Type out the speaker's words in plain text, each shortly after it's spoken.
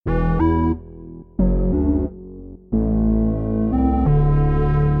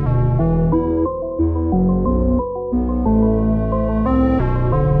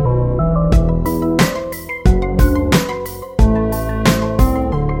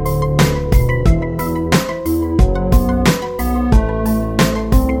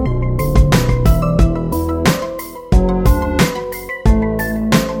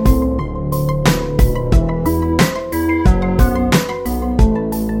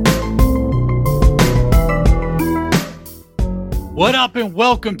What up and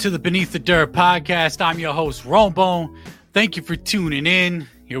welcome to the Beneath the Dirt podcast. I'm your host, Rombone. Thank you for tuning in.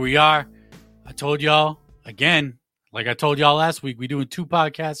 Here we are. I told y'all, again, like I told y'all last week, we're doing 2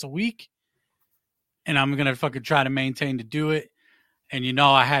 podcasts a week. And I'm going to fucking try to maintain to do it. And you know,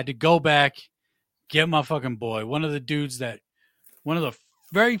 I had to go back, get my fucking boy. One of the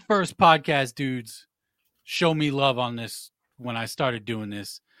very first podcast dudes show me love on this when I started doing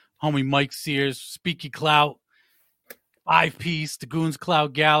this. Homie Mike Sears, Speaky Clout, 5-piece, the Goons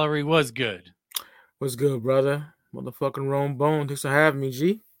Clout Gallery was good. What's good, brother? Motherfucking Rombone. Thanks for having me,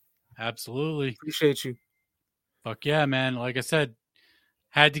 G. Absolutely. Appreciate you. Fuck yeah, man. Like I said,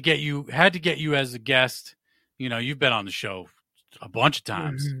 had to get you as a guest. You know, you've been on the show a bunch of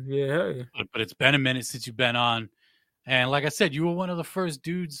times. Mm-hmm. Yeah. But it's been a minute since you've been on. And like I said, you were one of the first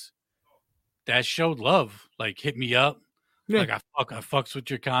dudes that showed love. Like, hit me up. Yeah. Like, I fucks with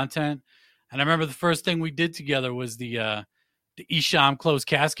your content. And I remember the first thing we did together was the Esham closed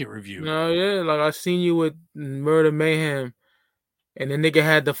casket review. Oh, yeah. Like, I seen you with Murder Mayhem. And the nigga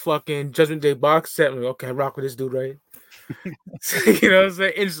had the fucking Judgment Day box set. Like, okay, I rock with this dude, right? You know what I'm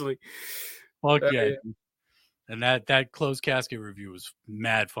saying? Instantly. Fuck yeah. And that closed casket review was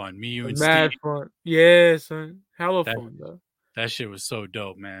mad fun. Me, you, and mad Steve. Fun. Yeah, son. Hella fun, though. That shit was so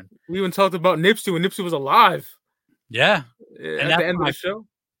dope, man. We even talked about Nipsey when Nipsey was alive. Yeah. And at the end of the show.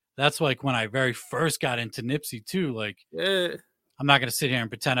 That's like when I very first got into Nipsey, too. Like, yeah. I'm not going to sit here and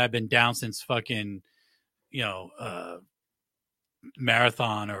pretend I've been down since fucking, you know,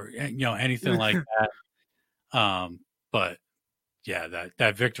 Marathon or, you know, anything like that. But yeah,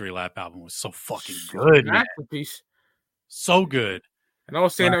 that Victory Lap album was so fucking good, man. Masterpiece. So good. And I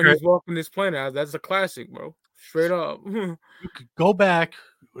was saying that when he was walking this planet, that's a classic, bro. Straight up. You could go back,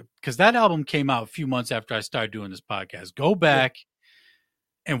 because that album came out a few months after I started doing this podcast. Go back,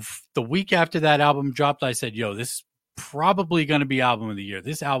 and the week after that album dropped, I said, yo, this is probably going to be album of the year.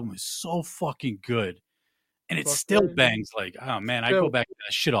 This album is so fucking good. And it still bangs. Like, oh, man, I go back to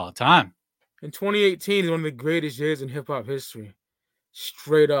that shit all the time. And 2018 is one of the greatest years in hip-hop history.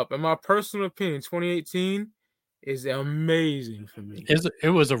 Straight up. In my personal opinion, 2018 is amazing for me. It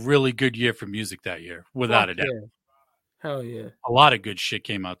was a really good year for music that year, without a doubt. Yeah. Hell yeah. A lot of good shit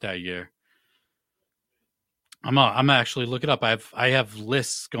came out that year. I'm actually looking up. I have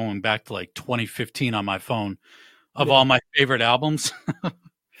lists going back to like 2015 on my phone of all my favorite albums.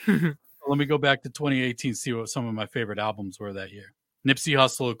 Let me go back to 2018, see what some of my favorite albums were that year. Nipsey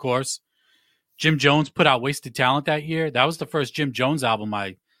Hussle, of course. Jim Jones put out Wasted Talent that year. That was the first Jim Jones album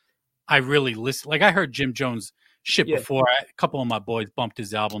I really listened. Like, I heard Jim Jones shit before. A couple of my boys bumped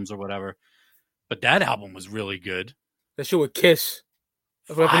his albums or whatever. But that album was really good. That shit with Kiss.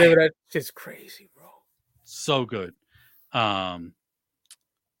 That shit's crazy, bro. So good.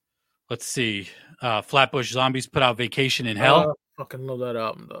 Let's see. Flatbush Zombies put out Vacation in Hell. I fucking love that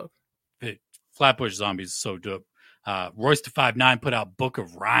album, dog. Flatbush Zombies is so dope. Royce da 5'9" put out Book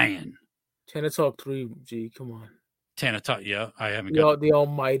of Ryan. Tana Talk 3, G, come on. Tana Talk, yeah, I haven't got the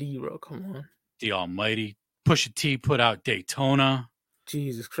Almighty, bro, come on. The Almighty. Pusha T put out Daytona.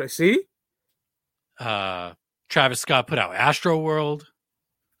 Jesus Christ, see? Travis Scott put out Astro World.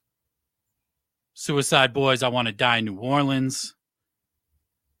 Suicide Boys, I Want to Die in New Orleans.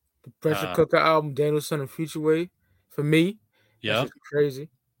 The Pressure Cooker album, Danielson and Future Way, for me. Yeah, crazy.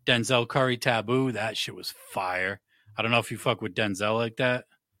 Denzel Curry, Taboo, that shit was fire. I don't know if you fuck with Denzel like that.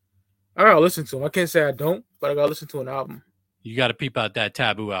 I gotta listen to him. I can't say I don't, but I gotta listen to an album. You gotta peep out that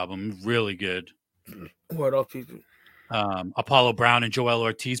Taboo album. Really good. What up, people? Apollo Brown and Joel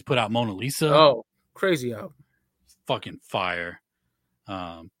Ortiz put out Mona Lisa. Oh, crazy album. Fucking fire.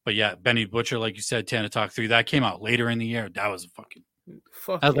 But yeah, Benny Butcher, like you said, Tana Talk 3, that came out later in the year. That was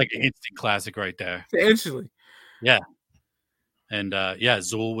that was like an instant classic right there. Instantly. Yeah. And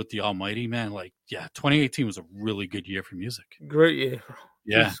Zool with the Almighty, man. Like, yeah, 2018 was a really good year for music. Great year.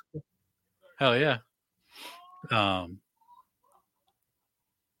 Yeah. Hell yeah.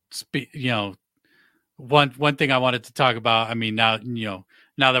 One thing I wanted to talk about, I mean, now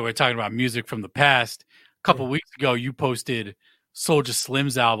that we're talking about music from the past, a couple weeks ago, you posted Soulja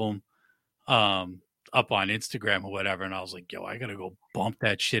Slim's album up on Instagram or whatever, and I was like, yo, I gotta go bump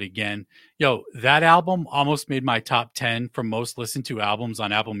that shit again. Yo, that album almost made my top 10 for most listened to albums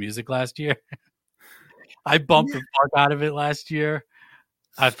on Apple Music last year. I bumped the fuck out of it last year.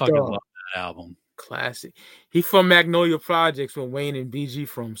 I fucking love that album. Classic. He from Magnolia Projects, where Wayne and BG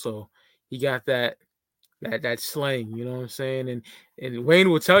from, so he got that slang, you know what I'm saying? And Wayne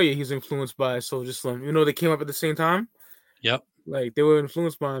will tell you he's influenced by Soulja Slim. You know, they came up at the same time. Yep. Like, they were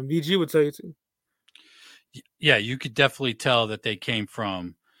influenced by him. BG would tell you too. Yeah, you could definitely tell that they came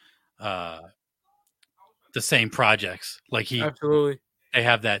from the same projects. Like Absolutely. they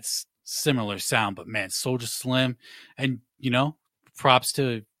have that similar sound. But man, Soulja Slim, and props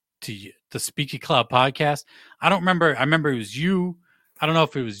to the Speaky Cloud podcast. I don't remember. I remember it was you. I don't know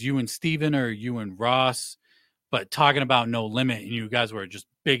if it was you and Steven or you and Ross, but talking about No Limit, and you guys were just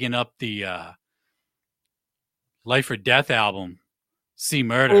bigging up the Life or Death album, See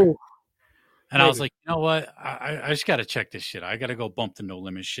Murder. Oh, and I was like, you know what? I just got to check this shit. I got to go bump the No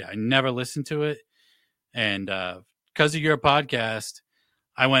Limit shit. I never listened to it. And because of your podcast,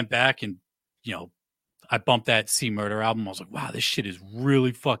 I went back and, I bumped that See Murder album. I was like, wow, this shit is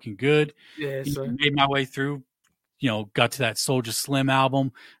really fucking good. Yeah, made my way through, got to that Soulja Slim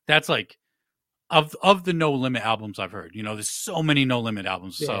album. That's like, of the No Limit albums I've heard, there's so many No Limit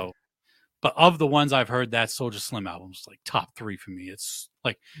albums. Yeah. So, but of the ones I've heard, that Soulja Slim album is like top 3 for me. It's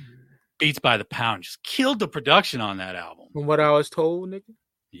like Beats by the Pound just killed the production on that album. From what I was told, nigga.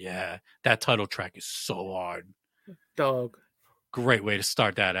 Yeah, that title track is so hard. Dog. Great way to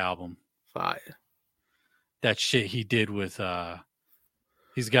start that album. Fire. That shit he did with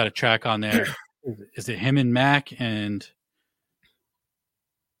he's got a track on there. Is it him and Mac and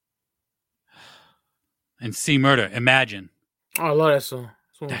See Murder? Imagine. Oh, I love that song.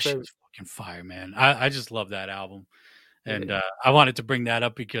 That shit's fucking fire, man. I just love that album. And I wanted to bring that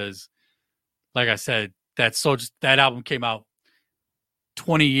up because, like I said, that album came out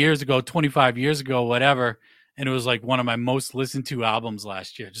 20 years ago, 25 years ago, whatever. And it was like one of my most listened to albums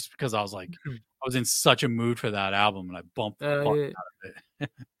last year, just because I was like, I was in such a mood for that album, and I bumped the fuck out of it.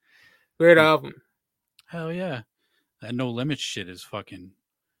 Great album. Hell yeah. That No Limit shit is fucking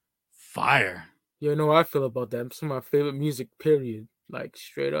fire. You know how I feel about that. It's my favorite music, period. Like,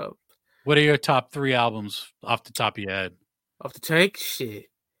 straight up. What are your top 3 albums off the top of your head? Off the tank? Shit.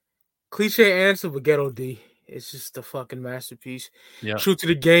 Cliche answer, but Ghetto D. It's just a fucking masterpiece. Yeah. True to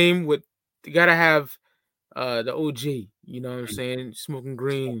the game. You gotta have the OG. You know what I'm saying? Smoking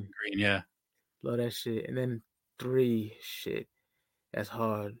Green. Yeah. Love that shit. And then 3, shit. That's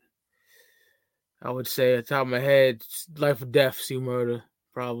hard. I would say at the top of my head, Life or Death, See Murder,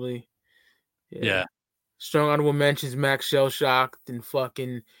 probably. Yeah. Strong honorable mentions, Max Shell Shocked, and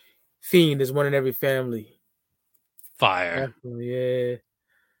fucking Fiend is One in Every Family. Fire. Definitely, yeah.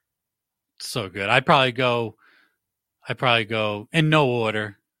 So good. I'd probably go in no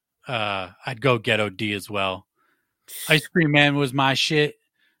order. I'd go Ghetto D as well. Ice Cream Man was my shit.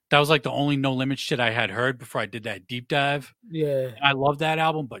 That was like the only No Limit shit I had heard before I did that deep dive. Yeah. And I love that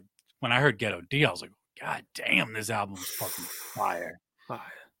album, but when I heard Ghetto D, I was like, God damn, this album is fucking fire.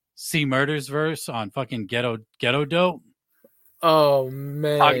 See Murder's verse on fucking Ghetto Dope. Oh,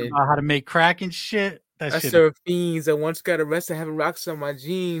 man. Talking about how to make crack and shit. I serve fiends. I once got arrested having rocks on my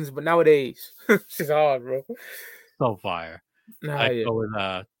jeans, but nowadays, it's hard, bro. So fire. I go with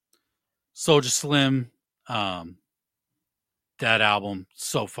Soulja Slim. That album,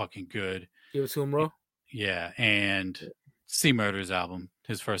 so fucking good. Give it to him, bro. Yeah, and See Murder's album,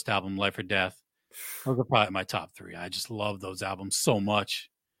 his first album, Life or Death. Those are probably my top 3. I just love those albums so much.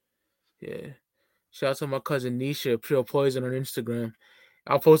 Yeah. Shout out to my cousin Nisha, Pure Poison on Instagram.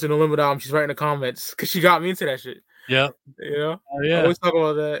 I'll post No Limit album. She's writing the comments because she got me into that shit. Yeah. You know? Oh, yeah. I always talk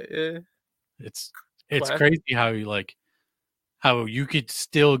about that. Yeah. It's crazy how you could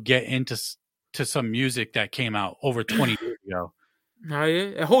still get into some music that came out over 20 years ago. Oh, yeah.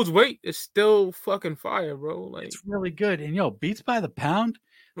 It holds weight. It's still fucking fire, bro. Like, it's really good. And Beats by the Pound.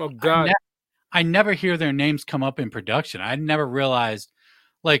 Oh, God. I never hear their names come up in production. I never realized,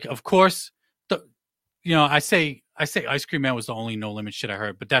 like, of course, I say Ice Cream Man was the only No Limit shit I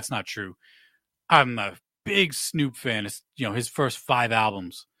heard, but that's not true. I'm a big Snoop fan. It's, his first 5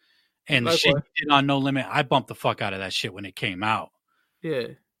 albums. And the shit he did on No Limit, I bumped the fuck out of that shit when it came out. Yeah.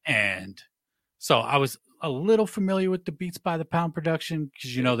 And so I was a little familiar with the Beats by the Pound production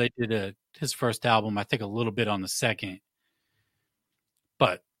because, they did his first album, I think a little bit on the second.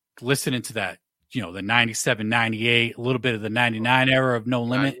 But listening to that, the 97, 98, a little bit of the 99 era of No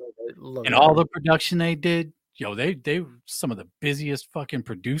Limit, and all the production they did, they were some of the busiest fucking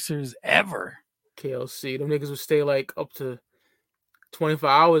producers ever. KLC, them niggas would stay like up to 24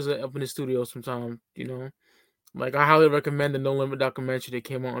 hours up in the studio sometimes, Like, I highly recommend the No Limit documentary that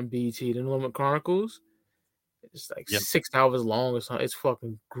came out on BET, the No Limit Chronicles. It's like 6 hours long or something. It's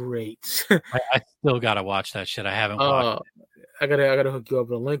fucking great. I still gotta watch that shit. I haven't watched it. I gotta hook you up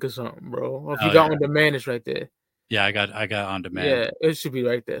with a link or something, bro. Or if you got on demand, it's right there. Yeah, I got on demand. Yeah, it should be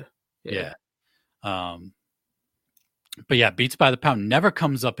right there. Yeah. But yeah, Beats by the Pound never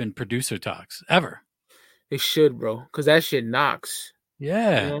comes up in producer talks ever. It should, bro, because that shit knocks.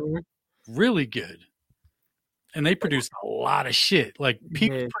 Yeah, really good. And they produce a lot of shit. Like,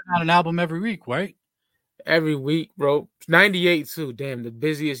 people putting out an album every week, right? Every week, bro. 98 too. Damn, the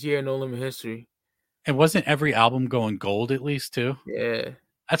busiest year in No Limit history. And wasn't every album going gold at least too? Yeah.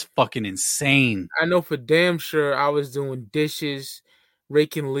 That's fucking insane. I know for damn sure I was doing dishes,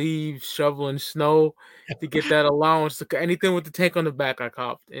 raking leaves, shoveling snow to get that allowance. Anything with the tank on the back I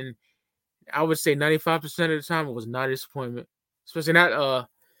copped. And I would say 95% of the time it was not a disappointment. Especially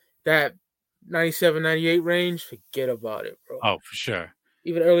that 97, 98 range. Forget about it, bro. Oh, for sure.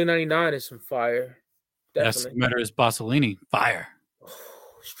 Even early 99 is some fire. Yes, Definitely. Meteor's Bassolini, fire.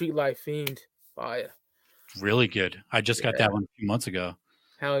 Street Life Fiend, fire. Really good. I just got that one a few months ago.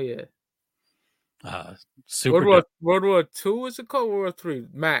 Hell yeah. Super World War II is it called? World War Three?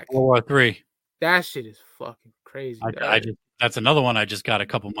 Mac. World War III. That shit is fucking crazy. That's another one I just got a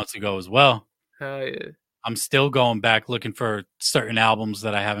couple months ago as well. Hell yeah. I'm still going back looking for certain albums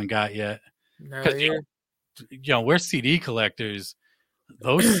that I haven't got yet. Because you know, we're CD collectors.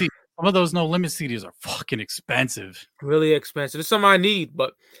 Some of those No Limit CDs are fucking expensive. Really expensive. It's something I need,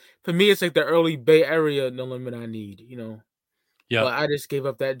 but for me, it's like the early Bay Area No Limit I need, you know. Yeah. But I just gave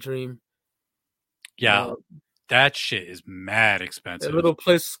up that dream. Yeah. That shit is mad expensive. A little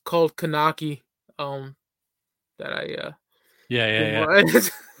place called Kanaki, that I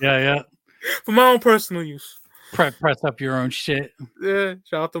yeah. For my own personal use. Press up your own shit. Yeah,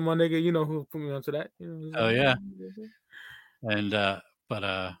 shout out to my nigga, you know who put me onto that. You know, oh yeah. And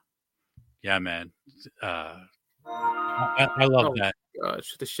yeah, man. I love that.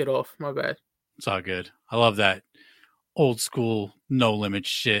 Shut the shit off. My bad. It's all good. I love that old school No Limit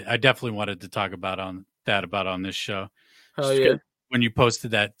shit. I definitely wanted to talk about on this show. Oh yeah. When you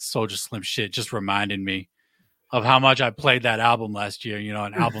posted that Soulja Slim shit, just reminded me of how much I played that album last year. You know,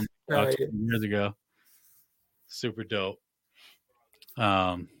 an album 2 years ago. Super dope.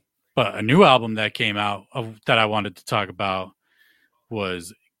 But a new album that came out that I wanted to talk about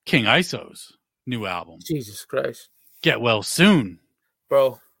was King ISO's new album. Jesus Christ. Get Well Soon.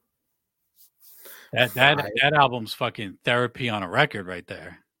 Bro. That album's fucking therapy on a record right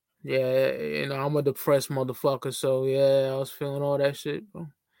there. Yeah, you know, I'm a depressed motherfucker, so yeah, I was feeling all that shit, bro.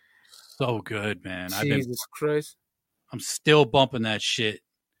 So good, man. Jesus Christ. I'm still bumping that shit.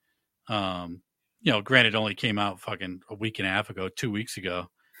 You know, granted, it only came out fucking a week and a half ago, 2 weeks ago.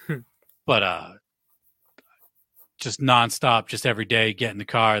 But just nonstop, just every day, get in the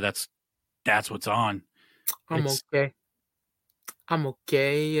car. That's what's on. I'm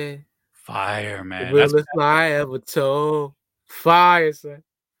okay. Yeah. Fire, man. The realest lie ever told. Fire, son.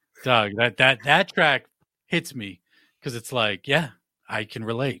 Doug, that track hits me because it's like, yeah, I can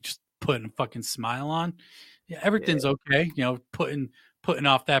relate. Just putting a fucking smile on. Yeah, everything's okay. You know, putting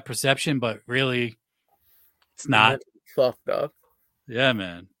off that perception, but really, it's not. Fucked up. Yeah,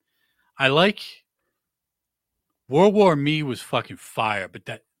 man. I like World War Me was fucking fire,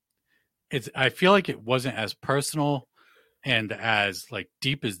 but I feel like it wasn't as personal and as like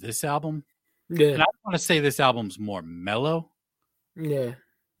deep as this album. Yeah. And I want to say this album's more mellow. Yeah.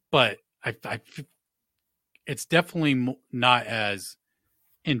 But it's definitely not as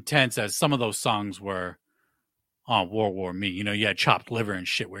intense as some of those songs were on World War Me. You know, you had Chopped Liver and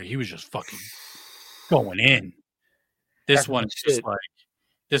shit where he was just fucking going in. This one's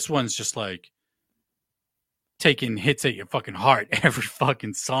just like taking hits at your fucking heart every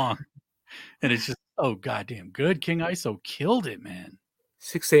fucking song. And it's just so goddamn good. King ISO killed it, man.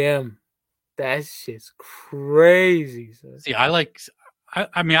 6 a.m. That shit's crazy. Son. See, I like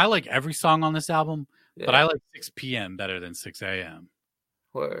every song on this album, but I like 6 p.m. better than 6 a.m.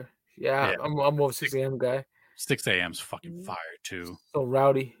 Where? Yeah, I'm more of a 6 a.m. guy. 6 a.m.'s fucking fire too. So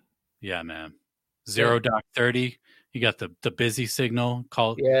rowdy. Yeah, man. Zero Doc 30. You got the busy signal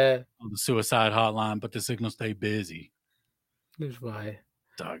called the suicide hotline, but the signal stay busy. That's why.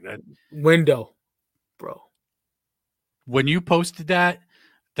 Dog, that window, bro. When you posted that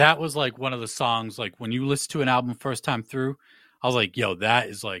was like one of the songs. Like when you listen to an album first time through, I was like, "Yo, that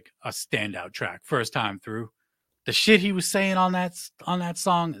is like a standout track first time through." The shit he was saying on that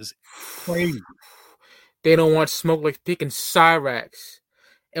song is crazy. They don't want smoke like picking Cyrax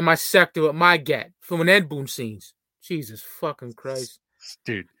in my sector with my gat from an Ed Boon scenes. Jesus fucking Christ,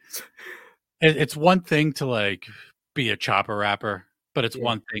 dude! It's one thing to like be a chopper rapper, but it's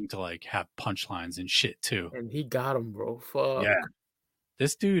one thing to like have punchlines and shit too. And he got him, bro. Fuck. Yeah,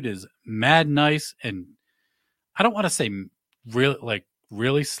 this dude is mad nice, and I don't want to say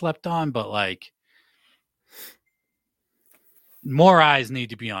really slept on, but like more eyes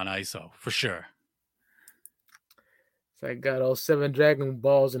need to be on ISO for sure. So I got all 7 Dragon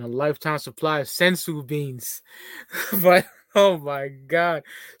Balls and a lifetime supply of sensu beans. But oh my god,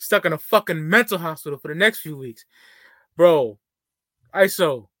 stuck in a fucking mental hospital for the next few weeks, bro.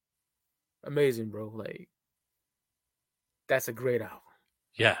 ISO, amazing, bro. Like that's a great album.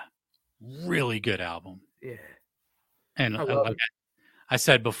 Yeah, really good album. Yeah, And I love like it. I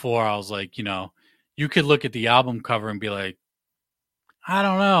said before, I was like, you could look at the album cover and be like, I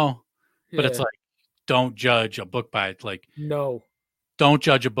don't know, but it's Yeah, like, don't judge a book by it. Like, no, don't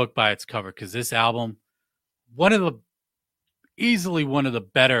judge a book by its cover, because this album, easily one of the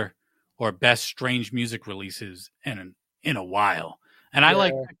better or best strange music releases in a while. And I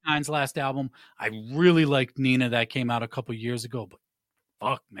like yeah, Tech Nine's last album. I really liked Nina that came out a couple years ago, but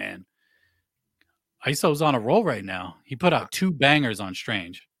fuck, man. ISO's on a roll right now. He put out 2 bangers on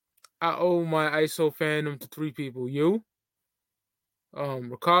Strange. I owe my ISO fandom to 3 people: you,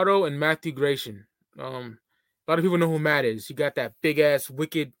 Ricardo, and Matthew Gratian. A lot of people know who Matt is. He got that big ass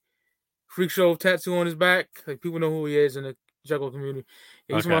wicked freak show tattoo on his back. Like, people know who he is in the Juggalo community.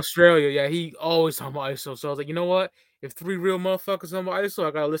 Yeah, he's from Okay. Australia. Yeah, he always talking about ISO. So I was like, you know what? If 3 real motherfuckers talking about ISO,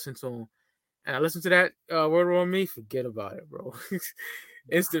 I gotta listen to him. And I listened to that Word on Me. Forget about it, bro.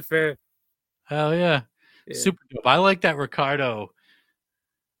 Instant fan. Hell yeah. Yeah. Super dope. I like that Ricardo.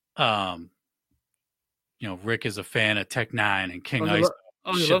 Rick is a fan of Tech Nine and King Ice.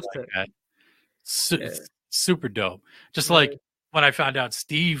 He Shit loves like that. Yeah. Super dope. Just Yeah. like when I found out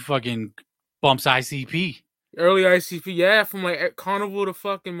Steve fucking bumps ICP. Early ICP, yeah, from like Carnival to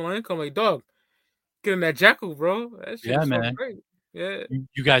fucking Malenko. I'm like, dog, get in that Jackal, bro. That shit was fucking great. Yeah.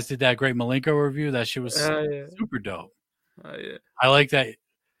 You guys did that great Malenko review. That shit was Yeah. super dope. Yeah. I like that.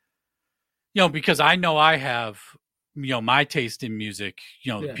 Because I know I have, my taste in music,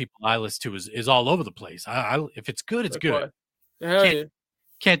 the people I listen to is all over the place. I if it's good, it's good.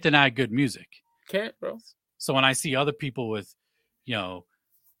 Can't deny good music. Can't, bro. So when I see other people with,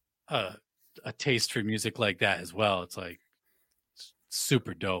 a taste for music like that as well, it's like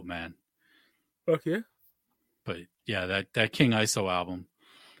super dope, man. Fuck yeah. But yeah, that King ISO album,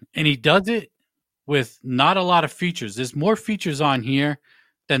 and he does it with not a lot of features. There's more features on here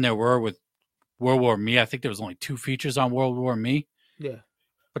than there were with World War Me. I think there was only 2 features on World War Me. Yeah.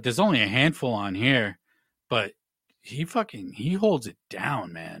 But there's only a handful on here. But he holds it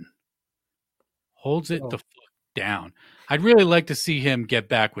down, man. Holds it the fuck down. I'd really like to see him get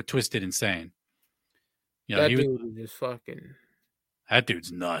back with Twisted Insane. That dude is just fucking. That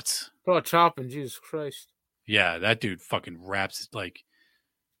dude's nuts. Oh, chopping, Jesus Christ. Yeah, that dude fucking raps like.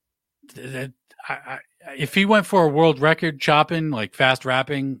 If he went for a world record chopping, like fast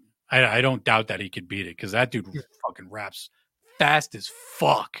rapping, I don't doubt that he could beat it, because that dude fucking raps fast as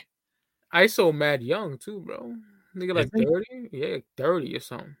fuck. ISO mad young too, bro. Nigga like 30? Yeah, 30 or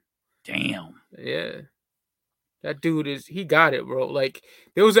something. Damn. Yeah. That dude he got it, bro. Like,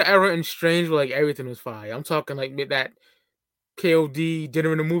 there was an era in Strange where like everything was fire. I'm talking like that KOD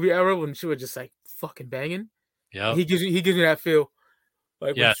Dinner in the Movie era when she was just like fucking banging. Yeah. He gives me that feel.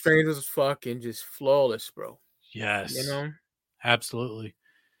 Like, when Strange was fucking just flawless, bro. Yes. Absolutely.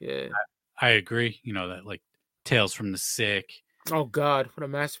 Yeah. I agree. That like Tales from the Sick. Oh God, what a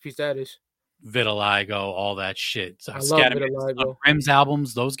masterpiece that is. Vitiligo, all that shit. I love Vitiligo. Rem's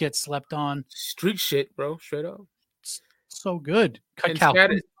albums, those get slept on. Street shit, bro. Straight up. So good. Cut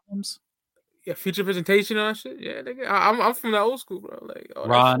albums. Yeah, feature presentation on shit. Yeah, nigga. I'm from that old school, bro. Like,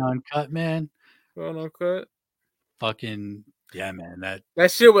 Raw and Uncut, man. Raw and Uncut. Fucking yeah, man.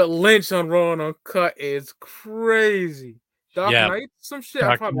 That shit with Lynch on Raw and Uncut is crazy. Dark Knight, some shit.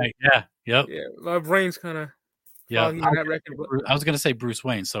 Dark Knight, yeah. Yep. Yeah, my brain's kind of foggy on that record. I was gonna say Bruce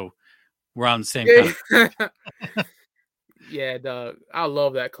Wayne, so we're on the same kind of... Yeah, dog. I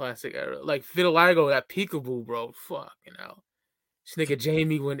love that classic era. Like Vitiligo, that Peekaboo, bro. Fucking hell. This nigga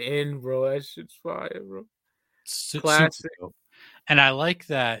Jamie went in, bro. That shit's fire, bro. Classic. And I like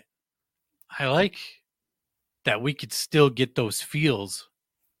that. I like that we could still get those feels,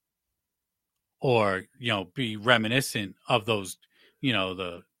 or be reminiscent of those,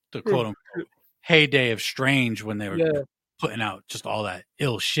 the quote unquote heyday of Strange, when they were putting out just all that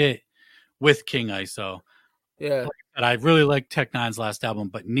ill shit with King ISO. Yeah. And I really like Tech Nine's last album,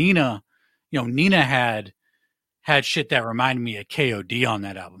 but Nina, Nina had shit that reminded me of KOD on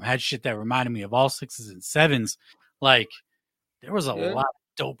that album. Had shit that reminded me of All Sixes and Sevens. Like, there was a lot of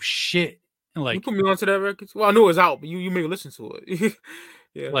dope shit. Like, you put me onto that record. Well, I knew it was out, but you may listen to it.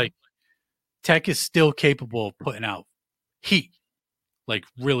 Yeah. Like, Tech is still capable of putting out heat, like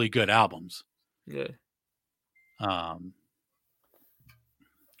really good albums. Yeah. And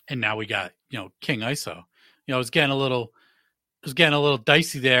now we got, King ISO. It was getting a little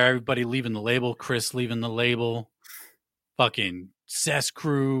dicey there. Everybody leaving the label. Chris leaving the label. Fucking Cess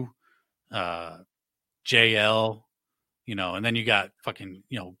Crew, JL, and then you got fucking,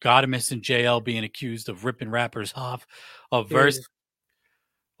 Godimus and JL being accused of ripping rappers off of verse.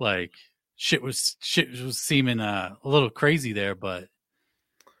 Like, shit was seeming a little crazy there, but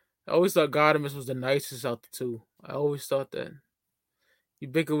I always thought Godimus was the nicest out the two. I always thought that.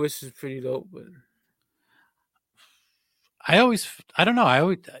 Ubiquitous is pretty dope, but I don't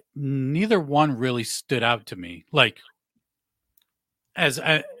know. Neither one really stood out to me. Like as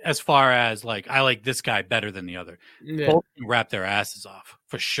far as like I like this guy better than the other. yeah. Both can rap their asses off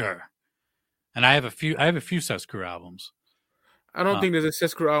for sure. And I have a few Sus Crew albums. I don't think there's a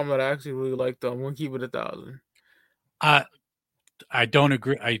Sus Crew album that I actually really like though. I'm gonna keep it 1,000. I don't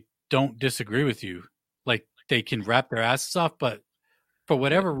agree. I don't disagree with you. Like they can rap their asses off, but for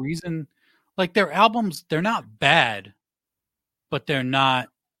whatever reason, like their albums, they're not bad, but they're not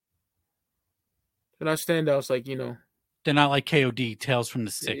standouts. Like they're not like KOD, Tales from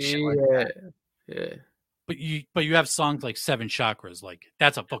the Six. Yeah, like yeah. But you have songs like Seven Chakras. Like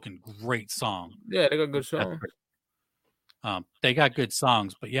that's a fucking great song. Yeah, they got good songs. They got good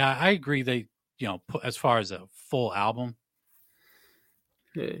songs, but yeah, I agree. They put as far as a full album,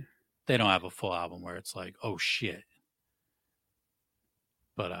 yeah, they don't have a full album where it's like, oh shit.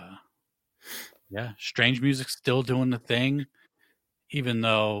 But yeah, Strange Music's still doing the thing, even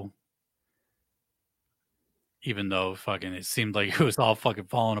though fucking it seemed like it was all fucking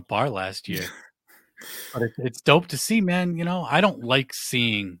falling apart last year. But it's dope to see, man. I don't like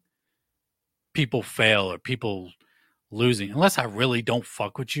seeing people fail or people losing unless I really don't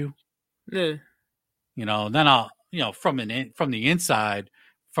fuck with you. Yeah. Then I'll, from the inside,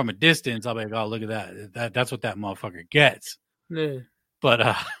 from a distance, I'll be like, oh, look at that. That's what that motherfucker gets. Yeah.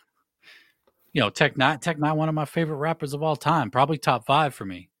 But Tech Nine, one of my favorite rappers of all time, probably top 5 for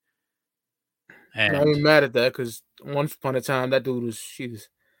me. And I'm even mad at that because once upon a time that dude was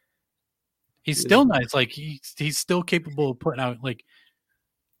he's still nice. Like he's still capable of putting out like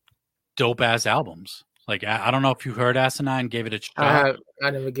dope ass albums. Like I don't know if you heard Asinine, gave it a shot.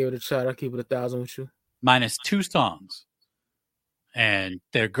 I never gave it a shot. I'll keep it 1,000 with you. Minus 2 songs, and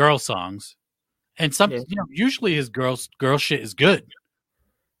they're girl songs, and some usually his girl shit is good,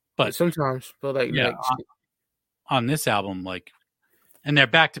 but sometimes, but on this album, like. And they're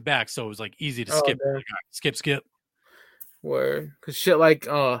back to back, so it was like easy to skip. Like, skip. Where, cause shit like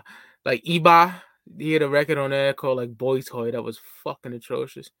Iba, he had a record on there called like Boy Toy that was fucking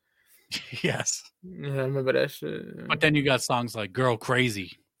atrocious. Yes. Yeah, I remember that shit. But then you got songs like Girl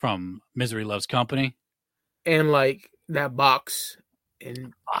Crazy from Misery Loves Company. And like that box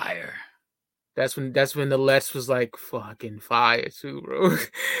and fire. That's when the Let's was like fucking fire too, bro.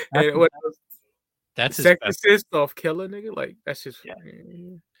 That's his Sex Assist off Killer, nigga. Like that's just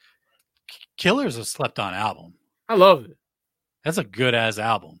Killer's a slept on album. I love it. That's a good ass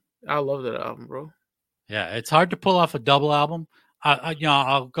album. I love that album, bro. Yeah, it's hard to pull off a double album.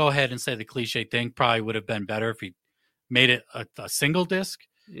 I'll go ahead and say the cliche thing probably would have been better if he made it a single disc.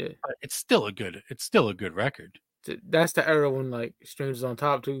 Yeah, but it's still a good record. That's the era when like Strangers on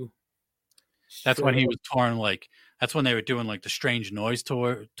Top too. That's when he was touring. Like that's when they were doing like the Strange Noise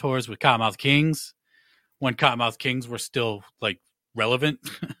tours with Cottonmouth Kings. When Cottonmouth Kings were still like relevant.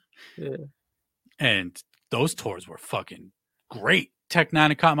 Yeah. And those tours were fucking great. Tech Nine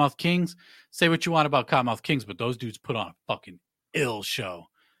and Cottonmouth Kings. Say what you want about Cottonmouth Kings, but those dudes put on a fucking ill show.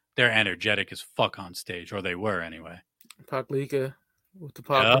 They're energetic as fuck on stage, or they were anyway. Paklika with the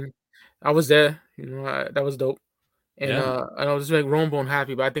pop. Yeah. I was there. That was dope. And I know this make Romebone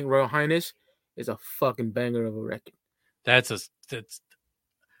happy, but I think Royal Highness is a fucking banger of a record.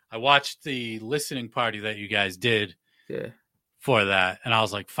 I watched the listening party that you guys did for that, and I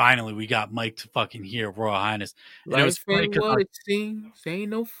was like, finally, we got Mike to fucking hear Royal Highness. And it was funny what it seems. Ain't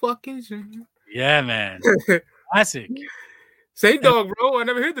no fucking dream. Yeah, man. Classic. Same dog, bro. I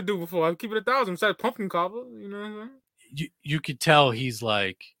never heard the dude before. I keep it 1,000. Besides Pumpkin Cobbler, you know what I'm saying? You could tell he's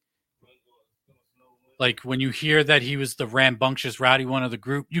like when you hear that he was the rambunctious rowdy one of the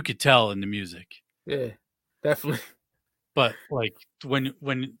group, you could tell in the music. Yeah, definitely. But like when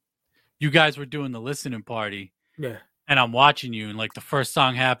you guys were doing the listening party, yeah, and I'm watching you, and like the first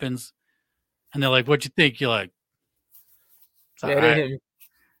song happens, and they're like, "What'd you think?" You're like, "It's all right."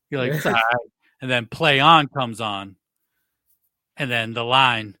 You're like, "It's all right." And then Play On comes on, and then the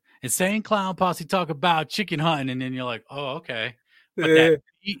line, Insane Clown Posse talk about chicken hunting, and then you're like, "Oh, okay." But that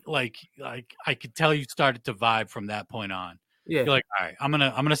beat, like I could tell you started to vibe from that point on. Yeah, you're like, "All right, I'm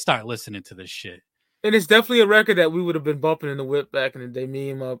gonna start listening to this shit." And it's definitely a record that we would have been bumping in the whip back in the day,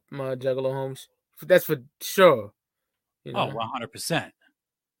 me and my Juggalo homies. That's for sure. Oh, 100%.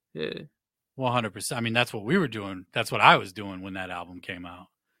 Yeah. 100%. I mean, that's what we were doing. That's what I was doing when that album came out.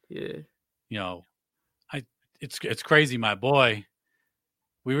 Yeah. It's crazy. My boy,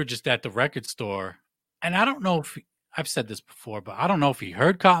 we were just at the record store, and I don't know if I've said this before, but I don't know if he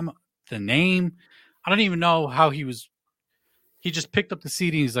heard the name. I don't even know how he was. He just picked up the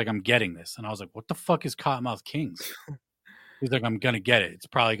CD and he's like, I'm getting this. And I was like, what the fuck is Cottonmouth Kings? He's like, I'm going to get it. It's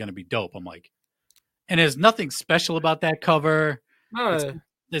probably going to be dope. I'm like, and there's nothing special about that cover. I'm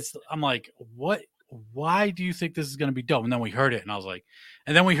like, what? Why do you think this is going to be dope? And then we heard it and I was like,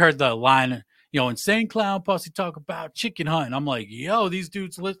 and then we heard the line, Insane Clown Posse talk about chicken hunt. And I'm like, yo, these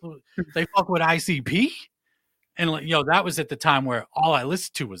dudes, they fuck with ICP? And, that was at the time where all I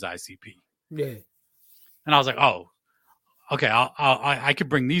listened to was ICP. Yeah. And I was like, oh, okay, I could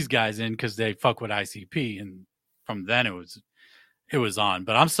bring these guys in because they fuck with ICP. And from then it was on.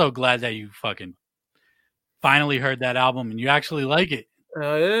 But I'm so glad that you fucking finally heard that album and you actually like it.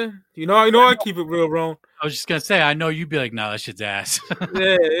 Yeah. I keep it real, bro. I was just going to say, I know you'd be like, no, that shit's ass.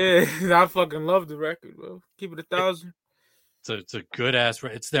 yeah. I fucking love the record, bro. Keep it 1,000. It's a good ass.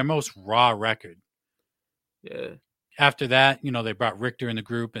 It's their most raw record. Yeah. After that, they brought Richter in the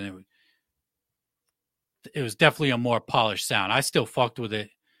group, and it was definitely a more polished sound. I still fucked with it,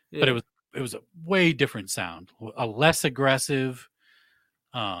 but it was a way different sound, a less aggressive.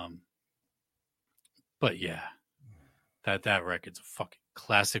 But yeah, that record's a fucking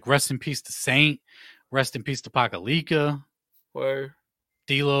classic. Rest in peace to Saint. Rest in peace to Pakalika. Where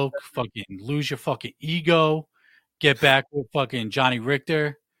D-Lo, fucking lose your fucking ego. Get back with fucking Johnny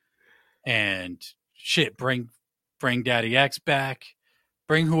Richter, and shit, bring Daddy X back,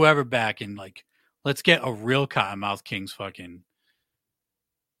 bring whoever back, and like, let's get a real Cottonmouth Kings fucking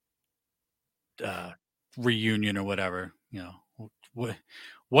reunion or whatever.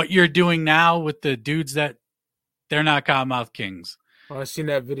 What you're doing now with the dudes that they're not Cottonmouth Kings. I seen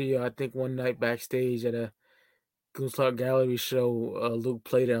that video. I think one night backstage at a Goonslark Gallery show, Luke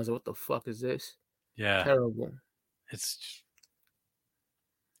played it. I was like, "What the fuck is this?" Yeah, terrible. It's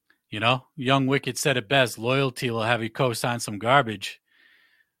Young Wicked said it best. Loyalty will have you co-sign some garbage.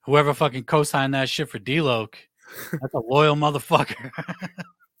 Whoever fucking co-signed that shit for D-Lo, that's a loyal motherfucker.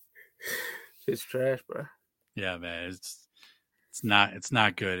 It's trash, bro. Yeah, man. It's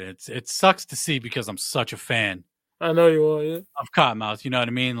not good. It sucks to see because I'm such a fan. I know you are, yeah. Of Cottonmouth, you know what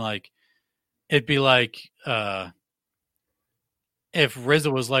I mean? Like, it'd be like if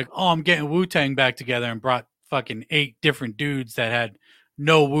RZA was like, "Oh, I'm getting Wu-Tang back together," and brought fucking 8 different dudes that had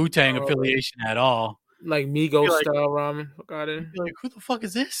no Wu-Tang affiliation at all. Like Migos style ramen. Got it. Like, who the fuck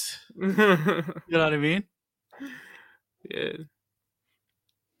is this? You know what I mean? Yeah.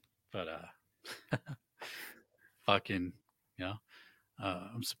 But fucking,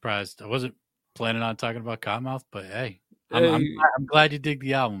 I'm surprised. I wasn't planning on talking about Cottonmouth, but hey, I'm glad you dig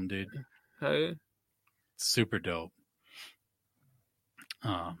the album, dude. Hey. Super dope.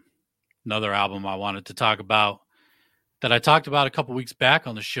 Another album I wanted to talk about that I talked about a couple weeks back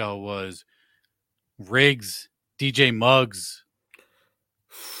on the show was Riggs, DJ Muggs.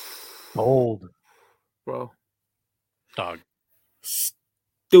 Old. Bro. Dog.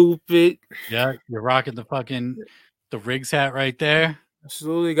 Stupid. Yeah, you're rocking the Riggs hat right there.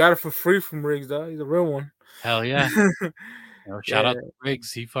 Absolutely. Got it for free from Riggs, though. He's a real one. Hell yeah. Shout out to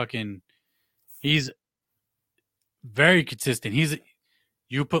Riggs. He's very consistent.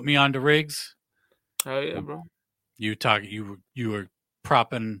 You put me on to Riggs. Oh yeah, bro. You were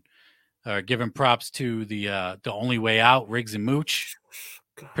propping giving props to the Only Way Out, Riggs and Mooch,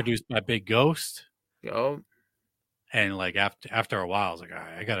 produced by Big Ghost. Yo. And like after a while, I was like, all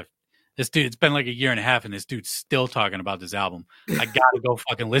right, I gotta. This dude, it's been like a year and a half, and this dude's still talking about this album. I gotta go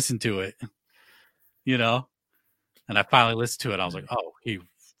fucking listen to it, And I finally listened to it. I was like, oh, he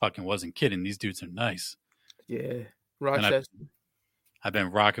fucking wasn't kidding. These dudes are nice. Yeah, Rochester. I've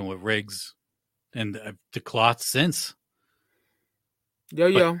been rocking with Riggs and the Cloth since.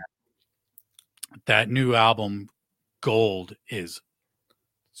 Yo. That new album, Gold, is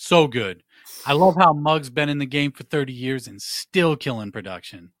so good. I love how Muggs been in the game for 30 years and still killing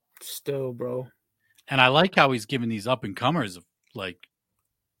production. Still, bro. And I like how he's giving these up and comers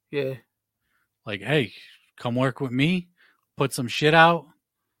yeah, like, hey, come work with me, put some shit out,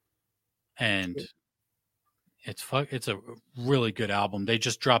 and it's a really good album. They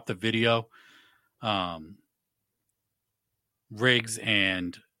just dropped the video. Riggs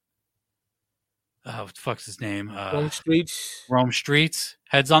and what the fuck's his name? Rome Streets.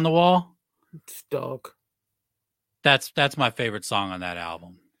 Heads on the Wall. Dog. That's my favorite song on that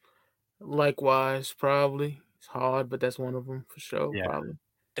album. Likewise, probably. It's hard, but that's one of them for sure. Yeah, probably.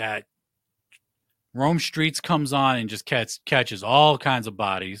 That Rome Streets comes on and just catches all kinds of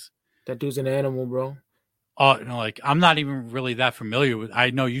bodies. That dude's an animal, bro. Oh, I'm not even really that familiar with. I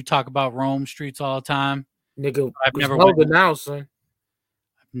know you talk about Rome Streets all the time. Nigga, I've never now, son.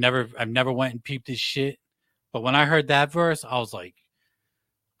 I've never went and peeped his shit. But when I heard that verse, I was like,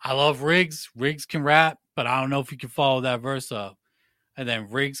 I love Riggs. Riggs can rap, but I don't know if he can follow that verse up. And then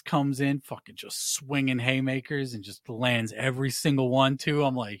Riggs comes in, fucking just swinging haymakers and just lands every single one too.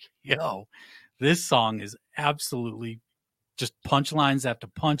 I'm like, yo, this song is absolutely just punchlines after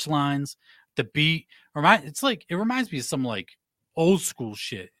punchlines. The beat it reminds me of some like old school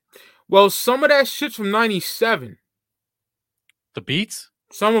shit. Well, some of that shit's from '97. The beats?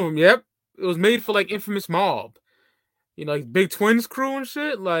 Some of them, yep. It was made for like Infamous Mob. Like Big Twins crew and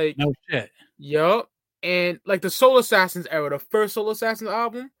shit. Like, No shit. yup. And like the Soul Assassins era, the first Soul Assassins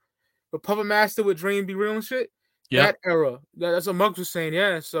album, with Puppet Master with Dream Be Real and shit. Yep. That era. That's what Muggs was saying,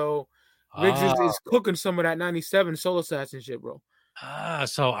 yeah. So Riggs is cooking some of that '97 Soul Assassin shit, bro.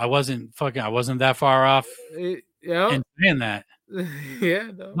 So I wasn't that far off Yeah. in saying that.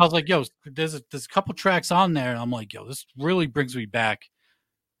 Yeah. No. I was like, yo, there's a couple tracks on there, and I'm like, yo, this really brings me back.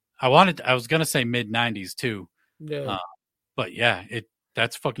 I was gonna say mid '90s too. Yeah. But yeah,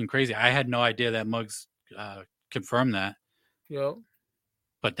 that's fucking crazy. I had no idea that Muggs confirmed that. Yep.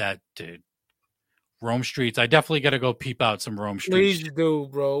 But that, dude, Rome Streets. I definitely got to go peep out some Rome Streets. Please do,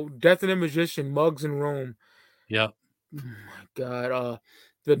 bro. Death of the Magician, Muggs in Rome. Yep. Oh my God.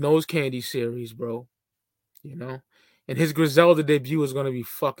 The Nose Candy series, bro. And his Griselda debut is gonna be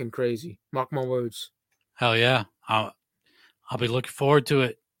fucking crazy. Mark my words. Hell yeah. I'll be looking forward to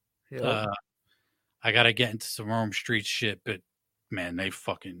it. Yep. I gotta get into some Rome Streets shit, but man, they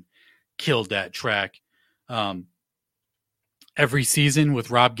fucking killed that track. Every season with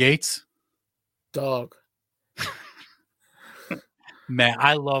Rob Gates. Dog. Man,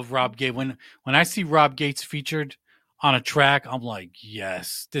 I love Rob Gates. When I see Rob Gates featured on a track, I'm like,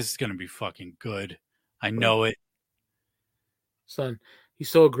 yes, this is gonna be fucking good. I know it. Son, he's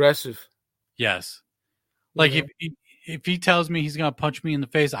so aggressive. Yes. Like if he tells me he's gonna punch me in the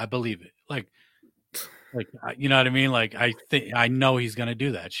face, I believe it. Like you know what I mean? Like I know he's gonna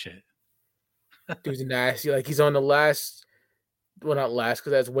do that shit. Dude's nasty. Like he's on the last, well, not last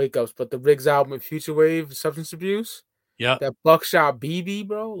because that's Wake Ups, but the Riggs album with Future Wave, Substance Abuse. Yeah. That Buckshot BB,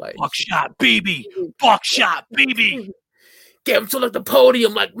 bro. Like Buckshot BB. Buckshot BB. Get him to like the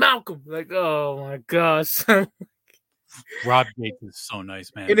podium like Malcolm. Like, oh my God, son. Rob Gates is so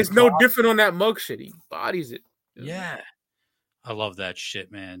nice, man. And it's no different on that mug shit. He bodies it. Yeah. I love that shit,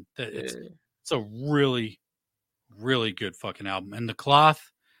 man. It's a really, really good fucking album. And The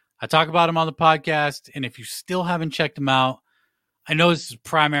Cloth, I talk about him on the podcast. And if you still haven't checked him out, I know this is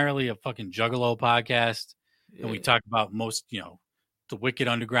primarily a fucking Juggalo podcast. And we talk about most, the Wicked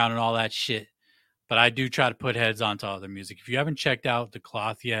Underground and all that shit. But I do try to put heads onto other music. If you haven't checked out The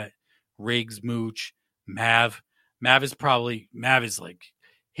Cloth yet, Riggs, Mooch, Mav is like,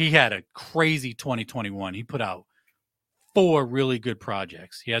 he had a crazy 2021. He put out 4 really good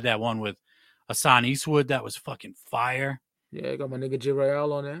projects. He had that one with Hassan Eastwood that was fucking fire. Yeah, I got my nigga J.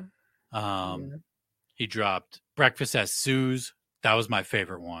 Royale on there. He dropped Breakfast at Sue's. That was my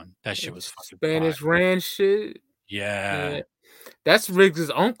favorite one. That shit was fucking Spanish fire. Ranch shit. Yeah. That's Riggs'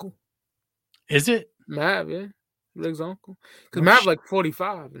 uncle. Is it? Mav, yeah. Riggs' uncle. Because Mav like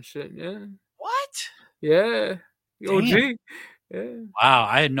 45 and shit, yeah. What? Yeah. OG. Damn. Yeah. Wow,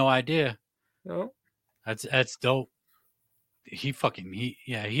 I had no idea. No. That's dope. He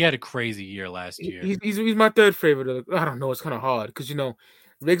had a crazy year last year. He's my third favorite. I don't know, it's kind of hard because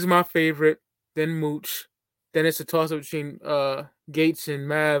Riggs is my favorite, then Mooch, then it's a toss up between Gates and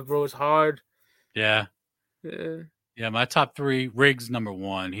Mav, bro. It's hard. Yeah. Yeah. Yeah, my top 3, Riggs number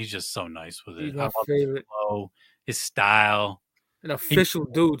 1. He's just so nice with it. He's my favorite. His style. An official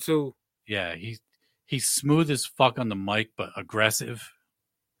dude too. Yeah, he's smooth as fuck on the mic, but aggressive.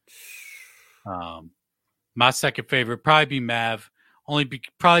 My second favorite probably be Mav,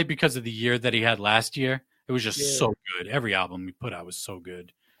 probably because of the year that he had last year. It was just so good. Every album he put out was so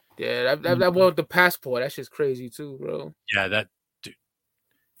good. Yeah, that one with the Passport, that shit's crazy too, bro. Yeah, that dude,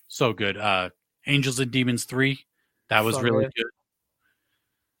 so good. Angels and Demons 3, that was really good.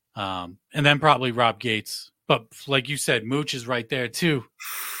 And then probably Rob Gates, but like you said, Mooch is right there too.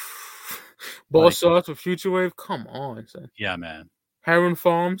 Boss Sauce with Future Wave, come on, son. Yeah, man. Heron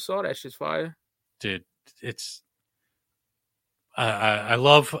Farms, all that shit's fire, dude. It's I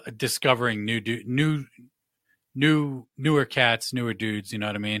love discovering newer cats, newer dudes. You know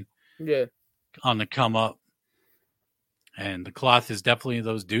what I mean? Yeah. On the come up, and The Cloth is definitely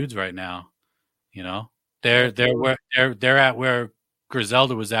those dudes right now. They're at where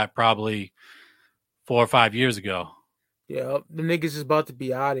Griselda was at probably 4 or 5 years ago. Yeah, the niggas is about to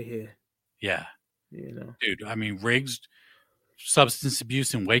be out of here. Yeah. Dude, I mean, Riggs, Substance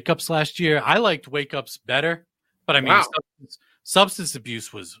Abuse, and Wake Ups last year. I liked Wake Ups better, but I mean, substance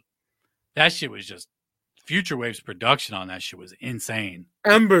Abuse that shit was just Future Wave's production on that shit was insane.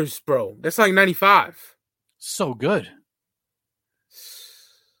 Embers, bro. That's like 95. So good.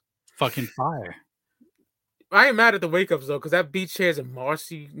 Fucking fire. I ain't mad at the wake ups though, because that beat chairs and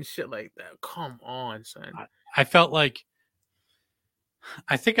Marcy and shit like that. Come on, son. I felt like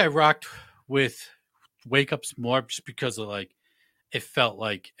I think I rocked with wake ups more just because of like it felt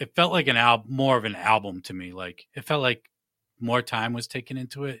like an album, more of an album to me. Like it felt like more time was taken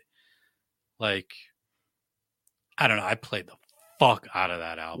into it. Like I don't know. I played the fuck out of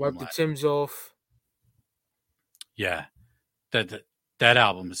that album. Wipe the Timbs off. Yeah, that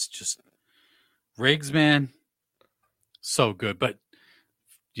album is just Riggs, man. So good, but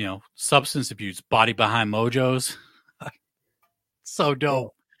you know, Substance Abuse, Body Behind Mojos, so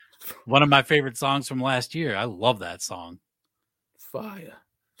dope. One of my favorite songs from last year. I love that song. Fire.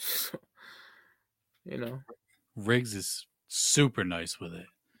 You know, Riggs is super nice with it.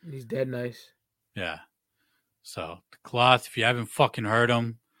 He's dead nice. Yeah. So the Cloth, if you haven't fucking heard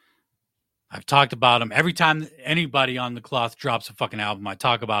him, I've talked about him every time anybody on the Cloth drops a fucking album. I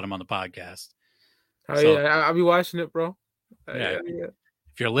talk about him on the podcast. Oh so, yeah, I'll be watching it, bro. Yeah.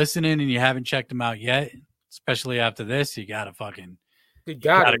 If you're listening and you haven't checked him out yet, especially after this, you gotta fucking keep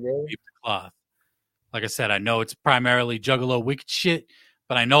the Cloth. Like I said, I know it's primarily Juggalo Wicked shit,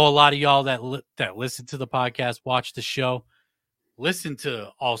 but I know a lot of y'all that listen to the podcast, watch the show, listen to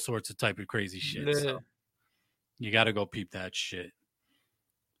all sorts of type of crazy shit. Yeah. So you got to go peep that shit.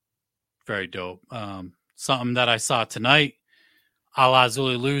 Very dope. Something that I saw tonight, a la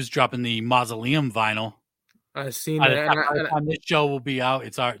Zuli Luz dropping the Mausoleum vinyl. I've seen that. By the time this show will be out,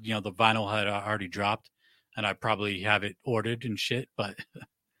 it's the vinyl had already dropped, and I probably have it ordered and shit, but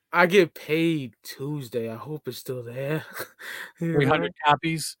I get paid Tuesday. I hope it's still there. 300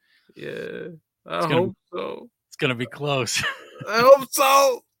 copies. Yeah, I hope so. It's gonna be close. I hope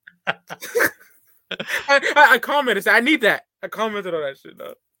so. I commented. I need that. I commented on that shit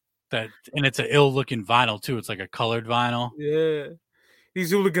though. And it's an ill-looking vinyl too. It's like a colored vinyl. Yeah,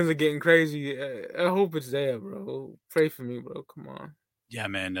 these hooligans are getting crazy. I hope it's there, bro. Pray for me, bro. Come on. Yeah,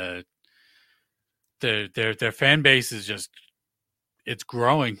 man. Their fan base is just. It's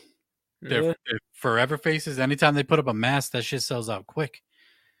growing. They're forever faces. Anytime they put up a mask, that shit sells out quick.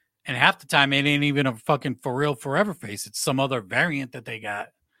 And half the time, it ain't even a fucking for real forever face. It's some other variant that they got.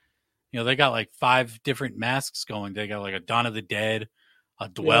 You know, they got like 5 different masks going. They got like a Dawn of the Dead, a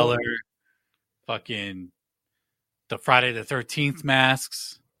Dweller, fucking the Friday the 13th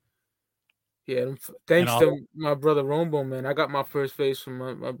masks. Yeah, thanks to my brother Rombo, man. I got my first face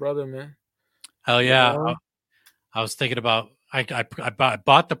from my brother, man. Hell yeah. I was thinking about I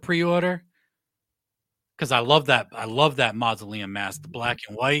bought the pre-order because I love that Mausoleum mask, the black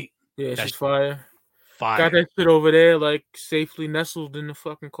and white. Yeah, she's fire. Fire. Got that shit over there, like safely nestled in the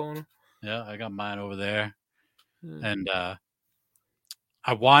fucking corner. Yeah, I got mine over there, and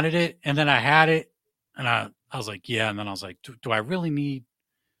I wanted it, and then I had it, and I was like, yeah, and then I was like, do I really need?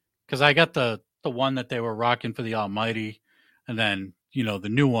 Because I got the one that they were rocking for the Almighty, and then the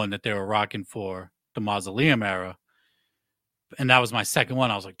new one that they were rocking for the Mausoleum era. And that was my second one.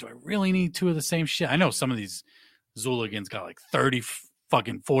 I was like, do I really need 2 of the same shit? I know some of these Zooligans got like 30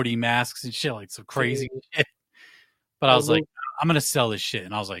 fucking 40 masks and shit, like some crazy shit. But I was like, I'm going to sell this shit.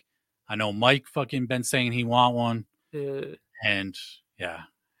 And I was like, I know Mike fucking been saying he want one. Yeah. And yeah,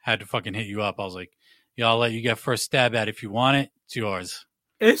 had to fucking hit you up. I was like, I'll let you get first stab at it. If you want it, it's yours.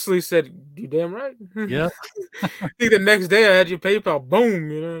 Instantly said, you damn right. Yeah. I think the next day I had your PayPal.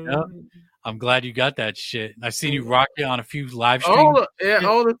 Boom. Yeah. I'm glad you got that shit. I've seen you rock it on a few live streams.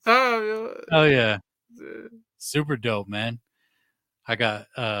 All the time. Yo. Oh yeah. Super dope, man. I got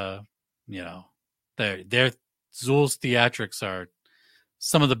their Zool's theatrics are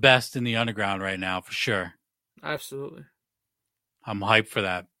some of the best in the underground right now for sure. Absolutely. I'm hyped for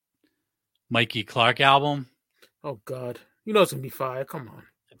that Mikey Clark album. Oh God. It's gonna be fire. Come on.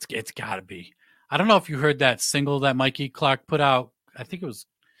 It's gotta be. I don't know if you heard that single that Mikey Clark put out. I think it was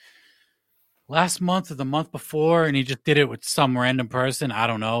last month or the month before, and he just did it with some random person. I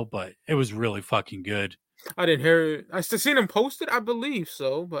don't know, but it was really fucking good. I didn't hear it. I still seen him post it, I believe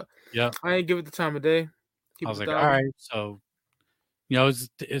so, but yeah, I ain't give it the time of day. I was like, all right, so it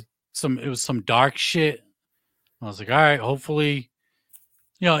was some dark shit. I was like, all right, hopefully,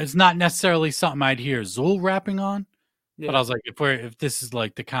 it's not necessarily something I'd hear Zool rapping on, but I was like, if this is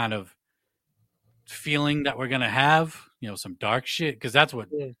like the kind of feeling that we're gonna have, some dark shit, because that's what.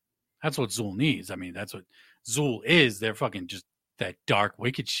 Yeah. That's what Zool needs. I mean, that's what Zool is. They're fucking just that dark,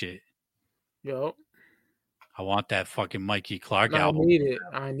 wicked shit. Yo. I want that fucking Mikey Clark album. I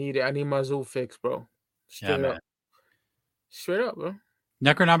need it. I need my Zool fix, bro. Straight up. Straight up, bro.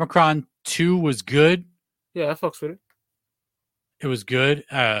 Necronomicon 2 was good. Yeah, I fucks with it. It was good,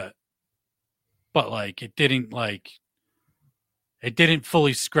 but like it didn't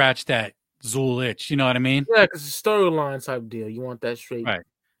fully scratch that Zool itch. You know what I mean? Yeah, because it's a storyline type deal. You want that straight. Right.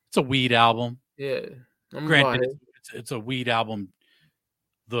 It's a weed album. Yeah, I'm Granted, about it. it's a weed album.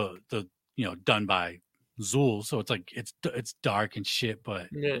 The done by Zool, so it's like it's dark and shit. But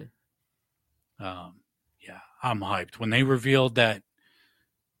Yeah, yeah, I'm hyped. When they revealed that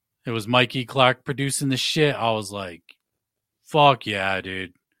it was Mikey Clark producing the shit, I was like, "Fuck yeah,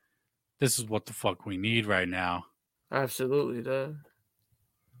 dude! This is what the fuck we need right now." absolutely, dude.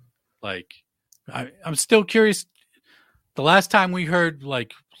 Like, I'm still curious. The last time we heard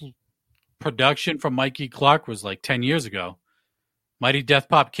like production from Mikey Clark was like 10 years ago. Mighty Death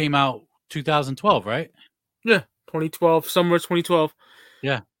Pop came out 2012, right? Yeah, 2012, summer 2012.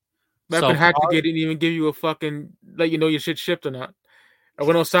 Yeah. Back So when Hackett didn't even give you a fucking let you know your shit shipped or not. I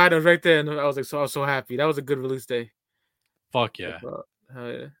went outside, I was right there, and I was like, I was so happy. That was a good release day. fuck yeah. Hell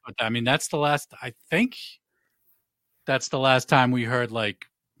yeah. But I mean, I think that's the last time we heard like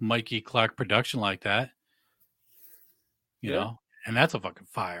Mikey Clark production like that. You know, and that's a fucking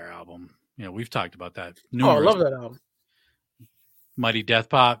fire album. You know, we've talked about that. Oh, I love that album. Mighty Death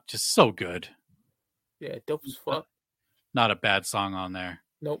Pop, just so good. Yeah, dope as fuck. Not a bad song on there.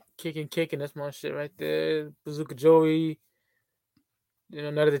 Nope, kicking. That's my shit right there. Bazooka Joey. You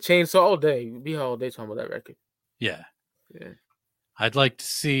know, Night of the Chainsaw all day. Be all day talking about that record. Yeah. Yeah. I'd like to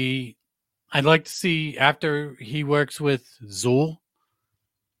see after he works with Zool.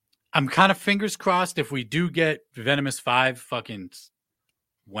 I'm kind of fingers crossed if we do get Venomous 5 fucking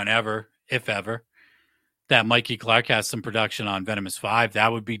whenever, if ever, that Mikey Clark has some production on Venomous 5.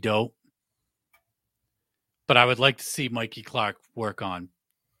 That would be dope. But I would like to see Mikey Clark work on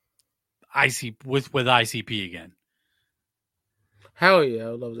with ICP again. Hell yeah,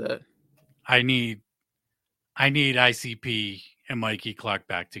 I love that. I need ICP and Mikey Clark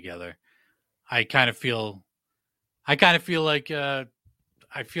back together. I feel like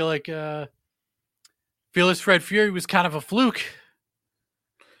Fearless Fred Fury was kind of a fluke.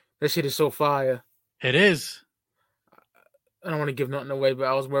 That shit is so fire. It is. I don't want to give nothing away, but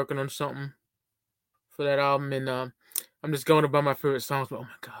I was working on something for that album, and I'm just going about my favorite songs. But oh my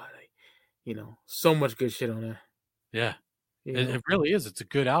god, so much good shit on there. Yeah, it really is. It's a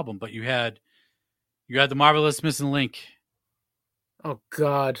good album, but you had the Marvelous Missing Link. Oh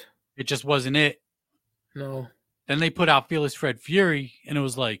god, it just wasn't it. No. Then they put out Fearless Fred Fury, and it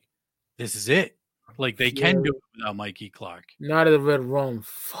was like, this is it. Like they can do it without Mikey Clark. Night of the Red Rum.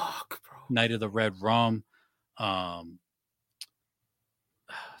 Fuck, bro. Night of the Red Rum. The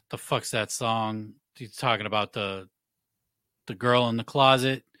fuck's that song? He's talking about the girl in the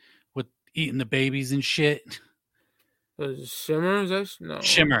closet with eating the babies and shit. Shimmer? Is that no?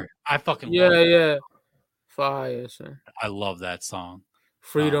 Shimmer. I fucking love it. Yeah. Fire, son. I love that song.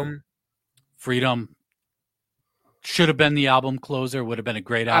 Freedom. Freedom should have been the album closer. Would have been a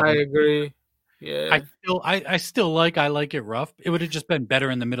great album. I agree. Yeah. I still like I Like It Rough. It would have just been better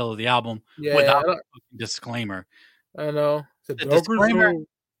in the middle of the album without a disclaimer. I know. The disclaimer.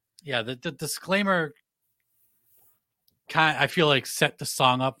 Yeah, the disclaimer I feel like set the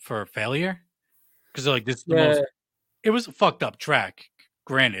song up for failure. Because like this is the most it was a fucked up track.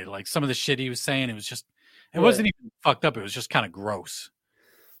 Granted, like some of the shit he was saying, it was just it wasn't even fucked up, it was just kind of gross.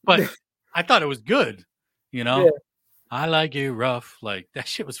 But I thought it was good, you know? Yeah. I Like It Rough. Like that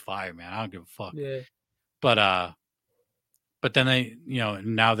shit was fire, man. I don't give a fuck. Yeah. But then they,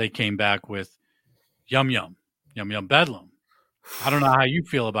 now they came back with Yum Yum Bedlam. I don't know how you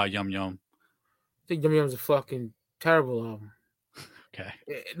feel about Yum Yum. I think Yum Yum's a fucking terrible album. Okay.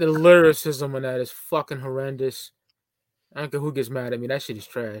 The lyricism on that is fucking horrendous. I don't care who gets mad at me. That shit is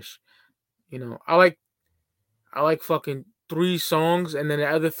trash. I like fucking 3 songs, and then the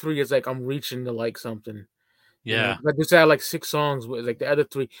other 3 is like I'm reaching to like something. Yeah. Like this had like 6 songs with like the other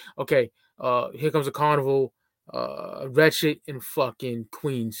 3. Okay, Here Comes the Carnival, Wretched, and fucking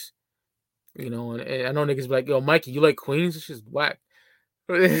Queens. And I know niggas be like, yo, Mikey, you like Queens? It's just whack.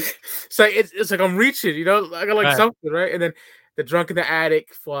 It's like I'm reaching, I got like something, right? And then the Drunk in the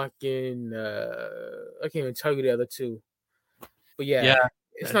Attic, fucking I can't even tell you the other 2. But yeah.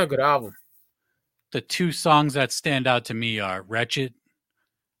 It's not a good album. The 2 songs that stand out to me are Wretched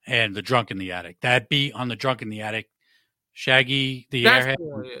and The Drunk in the Attic. That beat on The Drunk in the Attic, Shaggy, the Airhead,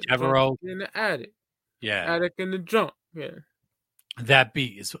 Devereaux. In the Attic. Yeah. Attic and the Drunk. Yeah. That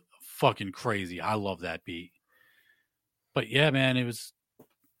beat is fucking crazy. I love that beat. But yeah, man, it's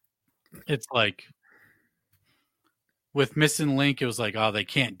like with Missing Link, it was like, oh, they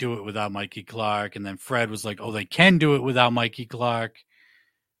can't do it without Mikey Clark. And then Fred was like, oh, they can do it without Mikey Clark.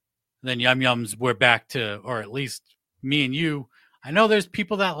 then Yum Yums, we're back to, or at least me and you. I know there's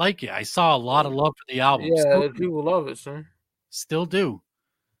people that like it. I saw a lot of love for the album. Yeah, people love it, son. Still do.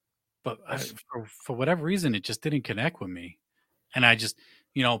 But for whatever reason, it just didn't connect with me. And I just,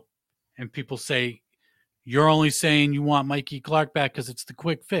 and people say, you're only saying you want Mikey Clark back because it's the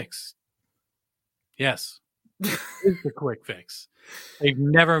quick fix. Yes, it's the quick fix. They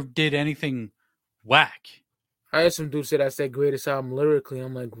never did anything whack. I had some dude say that's their greatest album lyrically.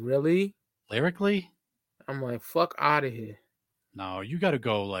 I'm like, really? Lyrically? I'm like, fuck out of here. No, you got to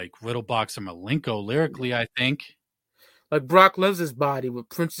go like Riddlebox or Malenko lyrically, I think. Like Brock loves his body with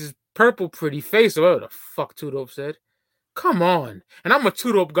Prince's purple pretty face, or whatever the fuck Two Dope said. Come on. And I'm a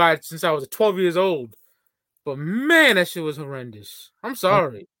Two Dope guy since I was 12 years old. But man, that shit was horrendous. I'm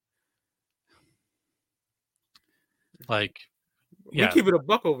sorry. Like, yeah. We keep it a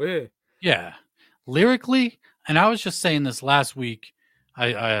buck over here. Yeah. Lyrically, and I was just saying this last week,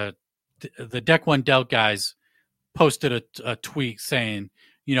 the Deck One Dealt guys posted a tweet saying,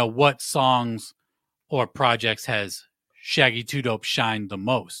 what songs or projects has Shaggy Two Dope shined the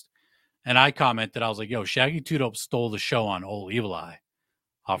most? And I commented, I was like, yo, Shaggy Two Dope stole the show on Old Evil Eye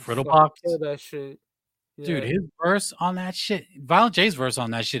off Riddlebox. That shit. Yeah. Dude, his verse on that shit, Violent J's verse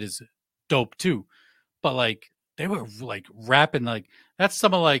on that shit is dope too. But like, they were like rapping, like that's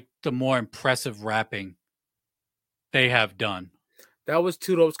some of like the more impressive rapping they have done. That was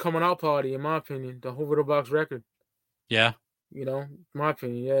Two Dope's coming out party, in my opinion. The whole Riddlebox record. Yeah. My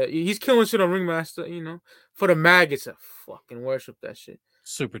opinion. Yeah, he's killing shit on Ringmaster. For the maggots, I fucking worship that shit.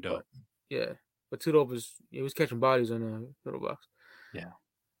 Super dope. But Two Dope was catching bodies on Riddlebox. Yeah.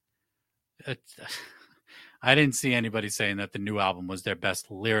 I didn't see anybody saying that the new album was their best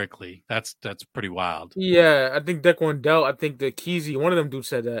lyrically. That's pretty wild. Yeah, I think Deck One Dealt. I think the Keezy, one of them dudes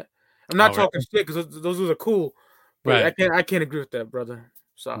said that. I'm not talking shit because those dudes are cool. But right. I can't agree with that, brother.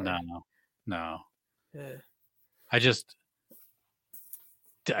 Sorry. No. Yeah. I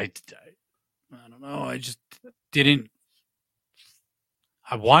don't know. I just didn't.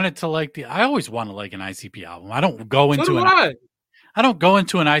 I wanted to like I always want to like an ICP album. I don't go into I don't go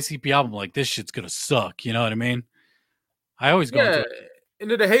into an ICP album like this shit's gonna suck. You know what I mean? I always go into it.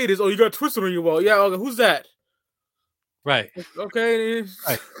 And then the haters, you got Twisted on your wall. Yeah, who's that? Right. Okay.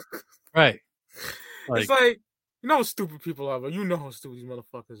 Right. It's like, how stupid people are, but how stupid these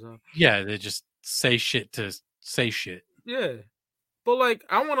motherfuckers are. Yeah, they just say shit to say shit. Yeah. But like,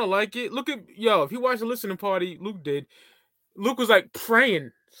 I want to like it. Look at, if you watch the listening party, Luke did. Luke was like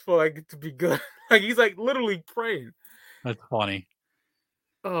praying for it to be good. Like he's like literally praying. That's funny.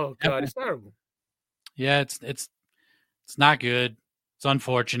 Oh God, it's terrible. Yeah, it's not good. It's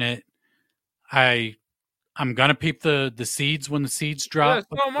unfortunate. I'm gonna peep the seeds when the seeds drop.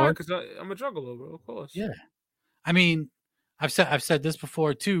 Yeah, so am I, because I'm a juggler, bro. Of course. Yeah, I mean, I've said this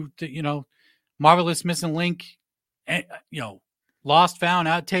before too. That Marvelous Missing Link, and Lost Found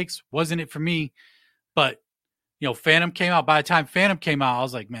outtakes wasn't it for me, but Phantom came out. By the time Phantom came out, I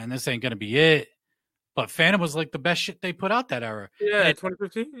was like, man, this ain't gonna be it. But Phantom was like the best shit they put out that era. Yeah,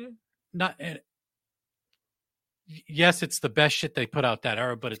 2015. Yeah. Yes, it's the best shit they put out that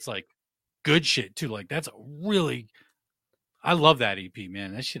era, but it's like good shit too. Like I love that EP,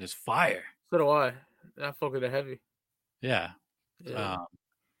 man. That shit is fire. So do I. I fuck with it heavy. Yeah.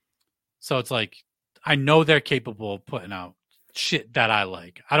 So it's like I know they're capable of putting out shit that I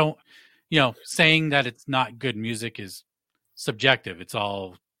like. I don't, saying that it's not good music is subjective. It's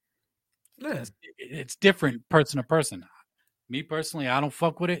all. Yeah. It's different person to person. Me personally, I don't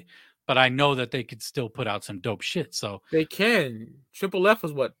fuck with it, but I know that they could still put out some dope shit. So they can. Triple F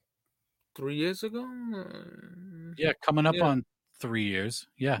was what, 3 years ago? Yeah, coming up on 3 years.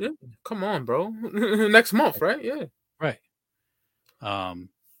 Yeah. Come on, bro. Next month, right? Yeah. Right.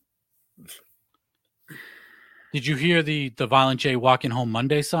 Did you hear the Violent J Walking Home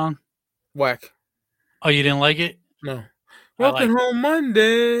Monday song? Whack. Oh, you didn't like it? No. Walking home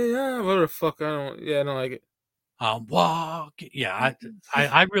Monday. What the fuck? I don't like it. Walk. Yeah,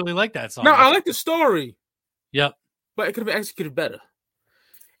 I really like that song. No, I like the story. Yep. But it could have been executed better.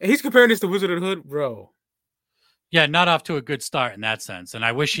 And he's comparing this to Wizard of the Hood, bro. Yeah, not off to a good start in that sense. And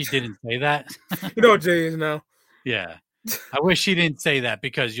I wish he didn't say that. You know what Jay is now. Yeah. I wish he didn't say that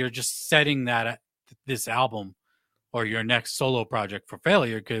because you're just setting this album or your next solo project for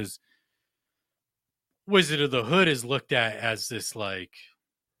failure because Wizard of the Hood is looked at as this like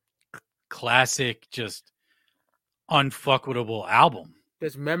classic, just unfuckable album.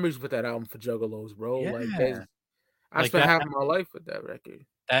 There's memories with that album for Juggalos, bro. Yeah. I spent half of my life with that record.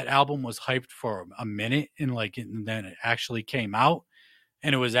 That album was hyped for a minute and then it actually came out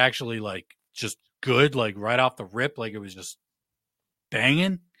and it was actually like just good, like right off the rip, like it was just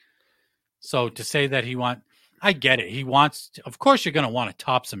banging. So to say that I get it. He wants, of course, you're gonna want to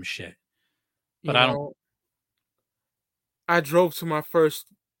top some shit, but I don't. I drove to my first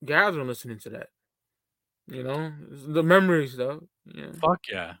gathering listening to that. You know, the memories though. Yeah. Fuck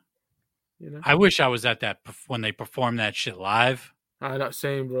yeah. You know, I wish I was at that when they performed that shit live. I'm not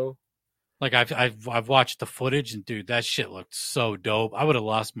saying, bro. Like I've watched the footage and dude, that shit looked so dope. I would have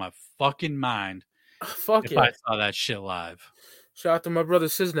lost my fucking mind Fuck if yeah. I saw that shit live. Shout out to my brother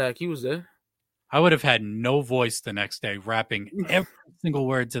Siznak. He was there. I would have had no voice the next day rapping every single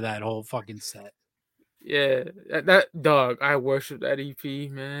word to that whole fucking set. Yeah, that dog. I worship that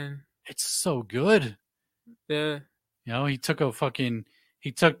EP, man. It's so good. Yeah. You know, he took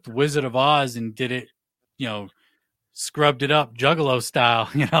the Wizard of Oz and did it, scrubbed it up Juggalo style,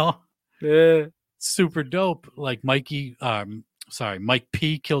 Yeah. Super dope. Like Mike P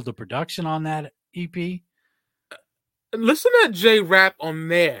killed the production on that EP. Listen to Jay rap on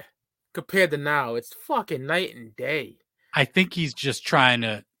there compared to now. It's fucking night and day. I think he's just trying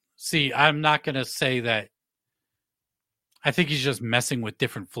to see. I'm not going to say that. I think he's just messing with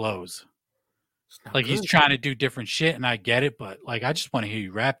different flows. Like he's trying to do different shit, and I get it, but like I just want to hear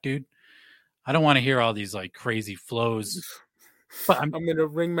you rap, dude. I don't want to hear all these like crazy flows. But I'm in a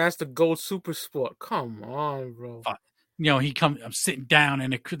Ringmaster Gold Super Sport. Come on, bro. I'm sitting down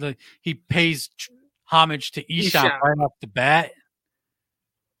and he pays homage to Esham right off the bat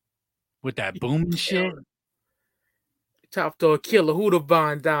with that boom and shit. Top dog killer, who the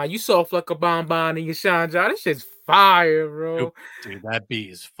bond down? You soft like a bonbon in your shine job. This shit's fire, bro. Dude, that beat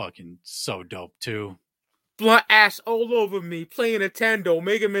is fucking so dope too. Blunt ass all over me, playing Nintendo,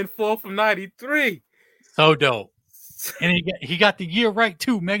 Mega Man 4 from '93. So dope. And he got the year right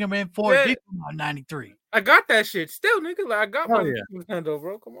too. Mega Man 4 did come out in '93. I got that shit still, nigga. Like, I got my Nintendo,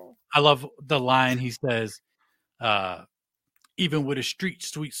 bro. Come on. I love the line he says, even with a street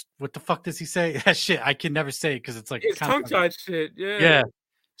sweet. What the fuck does he say? That shit I can never say it because it's like it's tongue-tied shit. Yeah.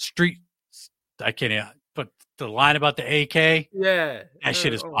 Street. I can't. But the line about the AK. Yeah. That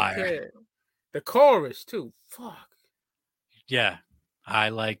shit is fire. The chorus too. Fuck. Yeah. I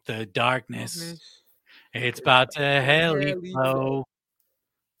like the darkness. It's about to heli flow.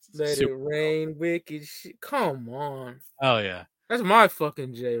 Let it rain, wicked shit. Come on. Oh yeah. That's my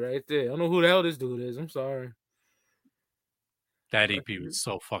fucking J right there. I don't know who the hell this dude is. I'm sorry. That EP was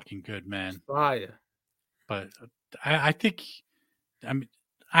so fucking good, man. Fire. But I think,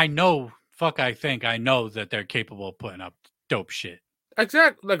 I know that they're capable of putting up dope shit.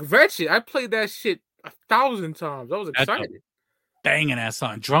 Exactly. Like Red Shit. I played that shit 1,000 times. I was excited. Banging ass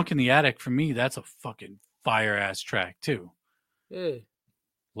song. Drunk in the Attic, for me, that's a fucking fire ass track too. Yeah.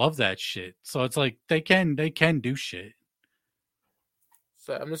 Love that shit. So it's like they can do shit.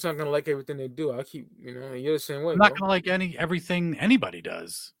 So I'm just not gonna like everything they do. I'll keep, you're the same way. I'm not gonna like everything anybody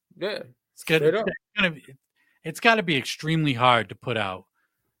does. Yeah. It's got to be extremely hard to put out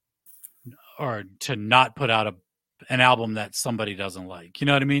or to not put out an album that somebody doesn't like. You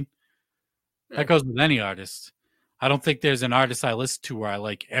know what I mean? Yeah. That goes with any artist. I don't think there's an artist I listen to where I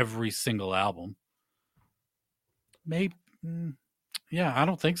like every single album. Maybe, yeah, I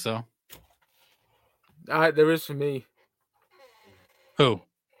don't think so. There is for me. Who?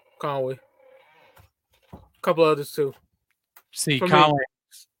 Conway. A couple others too. See,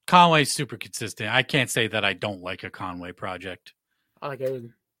 Conway's super consistent. I can't say that I don't like a Conway project. I like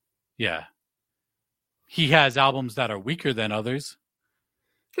everything. Yeah. He has albums that are weaker than others.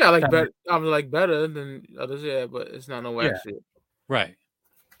 Yeah, I like better than others, yeah, but it's not no whack shit. Right.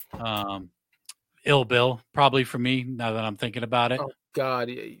 Ill Bill, probably for me, now that I'm thinking about it. Oh God,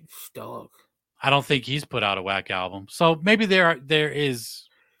 yeah, dog. I don't think he's put out a whack album. So maybe there is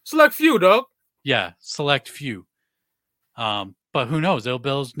select few, dog. Yeah, select few. But who knows? Ill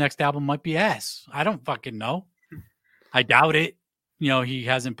Bill's next album might be ass. I don't fucking know. I doubt it. He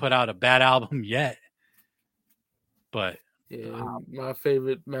hasn't put out a bad album yet. But yeah, my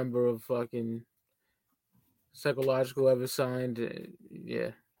favorite member of fucking Psychological ever signed.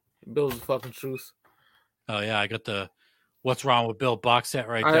 Yeah, Bill's the fucking truth. Oh yeah, I got the What's Wrong with Bill box set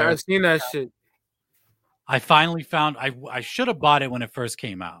right there. I've seen that shit. I finally found. I should have bought it when it first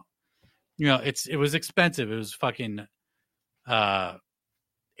came out. It was expensive. It was fucking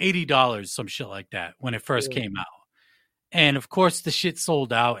 $80, some shit like that, when it first came out. And of course, the shit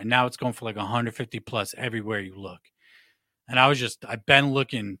sold out, and now it's going for like 150 plus everywhere you look. And I've been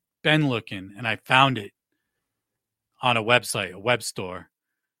looking, and I found it on a website, a web store,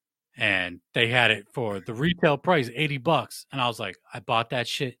 and they had it for the retail price, $80. And I was like, I bought that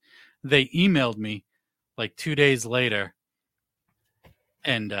shit. They emailed me like 2 days later,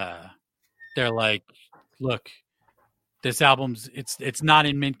 and they're like, look, this album's it's not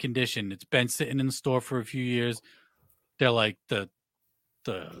in mint condition. It's been sitting in the store for a few years. They're like the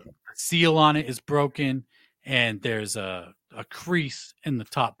seal on it is broken, and there's a crease in the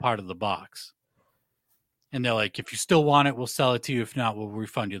top part of the box. And they're like, if you still want it, we'll sell it to you. If not, we'll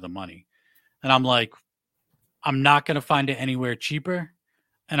refund you the money. And I'm like, I'm not going to find it anywhere cheaper.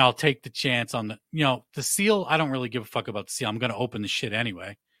 And I'll take the chance on the seal. I don't really give a fuck about the seal. I'm going to open the shit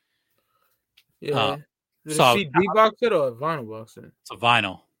anyway. Yeah. Is it so a CD box set or a vinyl box set? It's a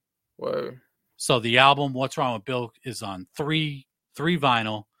vinyl. Word. So the album, What's Wrong with Bill, is on three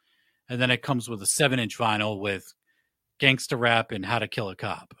vinyl. And then it comes with a 7-inch vinyl with Gangsta Rap and How to Kill a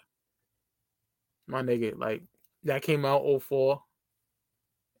Cop. My nigga, like, that came out 2004.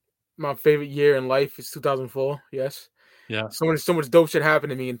 My favorite year in life is 2004. Yes. Yeah. So much dope shit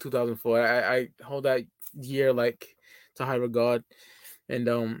happened to me in 2004. I hold that year like to high regard. And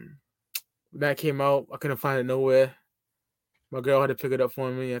when that came out, I couldn't find it nowhere. My girl had to pick it up for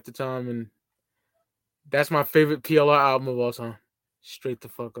me at the time, and that's my favorite PLR album of all time. Straight the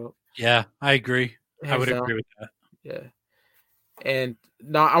fuck up. Yeah, I agree. Hands I would down. agree with that. Yeah. And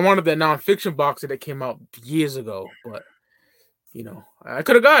now I wanted that nonfiction box that came out years ago, but I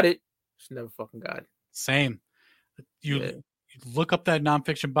could have got it. Just never fucking got it. Same. You look up that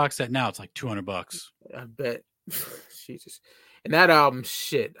nonfiction box set now; it's like $200. I bet. Jesus. And that album,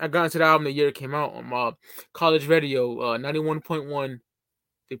 shit. I got into the album the year it came out on college radio, 91.1.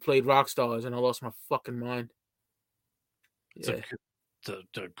 They played Rockstars, and I lost my fucking mind. Yeah.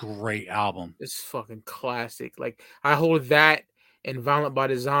 It's a great album. It's fucking classic. Like, I hold that and Violent by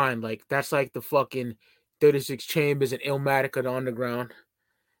Design. Like, that's like the fucking 36 Chambers and Illmatic of the Underground.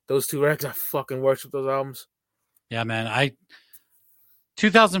 Those two records, I fucking worship those albums. Yeah, man.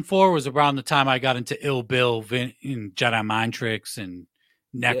 2004 was around the time I got into Ill Bill and Jedi Mind Tricks and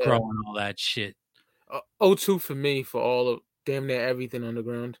Necro and all that shit. 02 for me for all of damn near everything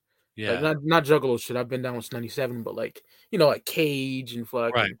underground. Yeah. Like, not Juggalo shit. I've been down with 97, but like, like Cage and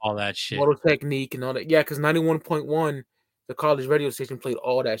fucking all that shit. Motor Technique and all that. Yeah, because 91.1, the college radio station played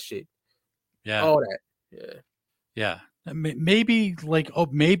all that shit. Yeah. All that. Yeah. Yeah. Maybe like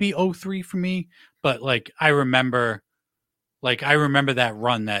maybe 03 for me, but like I remember that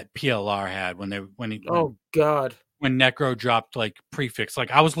run that PLR had when Necro dropped like Prefix.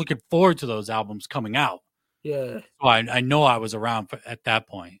 Like I was looking forward to those albums coming out. Yeah. So I know I was around at that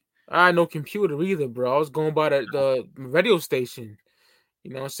point. I had no computer either, bro. I was going by the radio station.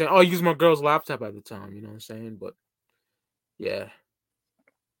 You know what I'm saying? I used my girl's laptop at the time, you know what I'm saying? But yeah.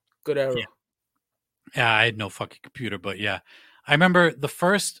 Good era. Yeah, I had no fucking computer, but yeah. I remember the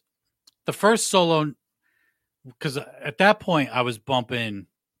first solo, because at that point I was bumping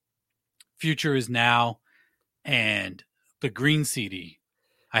Future Is Now and the Green CD.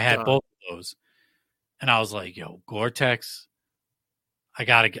 I had both of those. And I was like, yo, Gore-Tex, I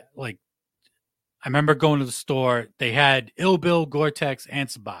gotta get, like, I remember going to the store. They had Ill Bill, Gore-Tex, and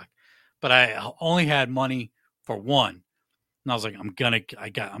Sabak, but I only had money for one. And I was like, I'm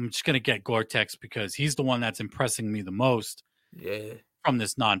just gonna get Gore-Tex because he's the one that's impressing me the most. Yeah. From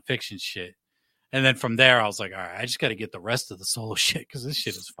this nonfiction shit. And then from there, I was like, all right, I just got to get the rest of the solo shit because this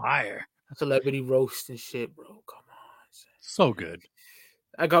shit is fire. Celebrity roast and shit, bro. Come on. So good.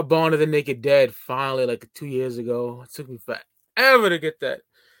 I got Born of the Naked Dead finally like 2 years ago. It took me forever to get that.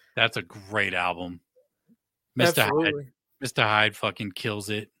 That's a great album. Mr. Hyde fucking kills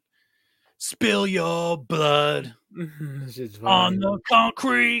it. Spill your blood on the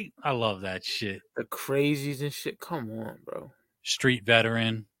concrete. I love that shit. The Crazies and shit. Come on, bro. Street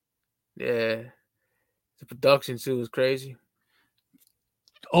Veteran. Yeah. The production too was crazy.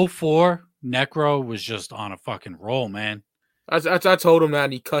 04, Necro was just on a fucking roll, man. I told him that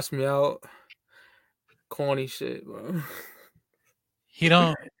and he cussed me out. Corny shit, bro.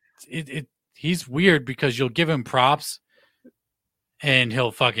 He's weird because you'll give him props and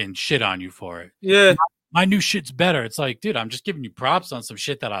he'll fucking shit on you for it. Yeah. My new shit's better. It's like, dude, I'm just giving you props on some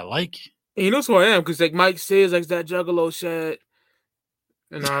shit that I like. And he knows who I am because like Mike says like that Juggalo shit.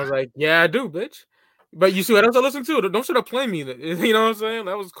 And I was like, yeah, I do, bitch. But you see what else I listen to? Don't shut up play me. You know what I'm saying?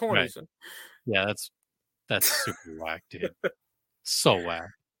 That was corny. Right. Yeah, that's super whack, dude. So whack.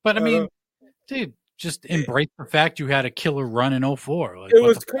 But I mean, dude, just embrace the fact you had a killer run in 04. Like, it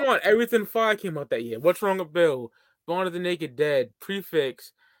was, come on, Everything 5 came out that year. What's Wrong with Bill? Born of the Naked Dead,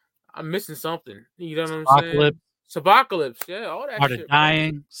 Prefix. I'm missing something. You know what I'm saying? Subocalypse, yeah, all that Art shit. Of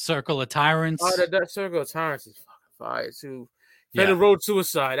Dying, Circle of Tyrants. That Circle of Tyrants is fucking fire too. Federal Road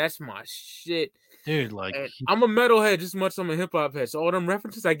Suicide, that's my shit. Dude, like I'm a metalhead just as much as I'm a hip hop head. So all them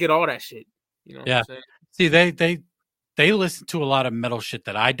references, I get all that shit. You know what I'm saying? See, they listen to a lot of metal shit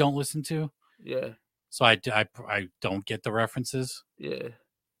that I don't listen to. Yeah. so I don't get the references. Yeah,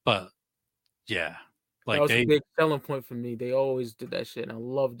 But yeah, that like was a they big selling point for me. They always did that shit, and I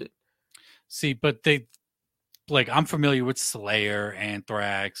loved it. see, but they like I'm familiar with Slayer,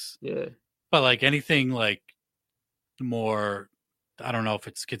 Anthrax, Yeah, but like anything like more, I don't know if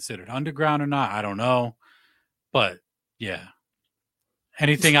it's considered underground or not. I don't know, but yeah,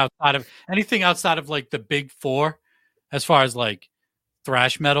 anything outside of like the big four, as far as like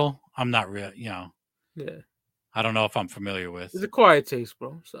thrash metal, I'm not real. yeah. I don't know if I'm familiar with. It's a quiet taste,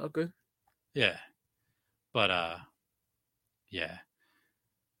 bro. It's all good. Yeah, but yeah.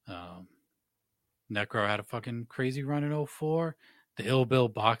 Necro had a fucking crazy run in 04. The Ill Bill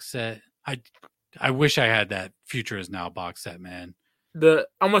box set. I wish I had that Future Is Now box set, man.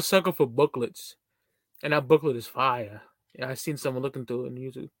 I'm a sucker for booklets, and that booklet is fire. Yeah, I seen someone looking through it on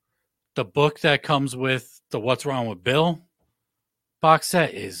YouTube. The book that comes with the What's Wrong with Bill box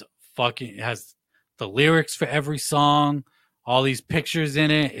set is fucking, it has the lyrics for every song, all these pictures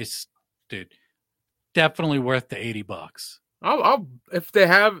in it. It's, dude, definitely worth the $80. I'll if they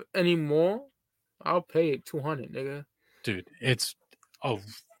have any more, I'll pay it 200, nigga. Dude, it's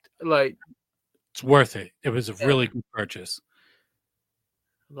Like, it's worth it. It was a yeah, really good purchase.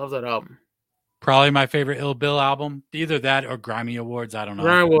 love that album. Probably my favorite Ill Bill album. Either that or Grammy Awards. I don't know.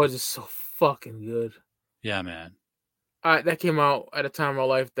 Ryan Wars is so fucking good. Yeah, man. That came out at a time in my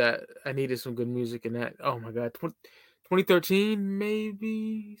life that I needed some good music, and that, oh my god, 2013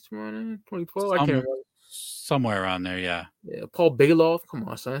 maybe, 2012, I can't remember. Somewhere around there, yeah. Yeah, Paul Bailoff, come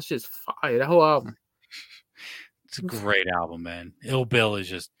on, son, that's just fire. That whole album. It's a great album, man. Ill Bill is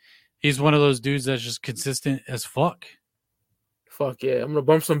just, he's one of those dudes that's just consistent as fuck. Fuck yeah, I'm gonna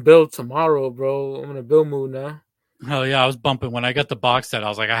bump some Bill tomorrow, bro. I'm in a Bill mood now. Hell yeah, I was bumping when I got the box set. I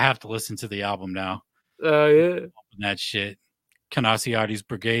was like, I have to listen to the album now. Yeah. That shit. Canasiardi's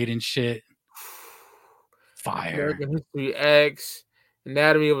Brigade and shit. Fire. American History X,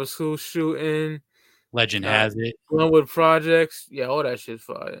 Anatomy of a School Shooting. Legend Has It. Glenwood Projects. Yeah, all that shit's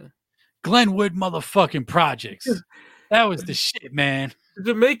fire. Glenwood motherfucking Projects. That was the shit, man.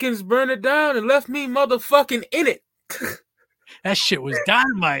 The Jamaicans burned it down and left me motherfucking in it. That shit was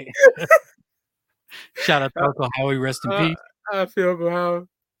dynamite. Shout out to Uncle Howie, rest in peace. I feel Uncle Howie.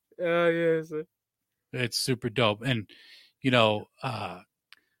 Yeah, sir. It's super dope. And,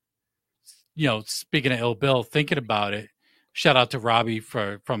 speaking of Ill Bill, thinking about it, shout out to Robbie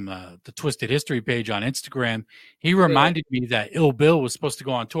from the Twisted History page on Instagram. He reminded me that Ill Bill was supposed to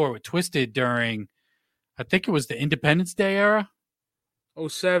go on tour with Twisted during, I think it was the Independence Day era.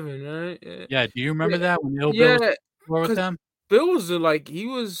 07, right? Yeah. Do you remember that when Ill Bill was on tour with them? Bill was he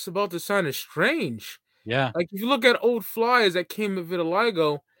was about to sign a Strange. Yeah. Like, if you look at old flyers that came with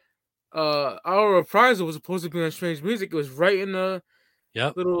Vitiligo, our reprisal was supposed to be on Strange Music. It was right in the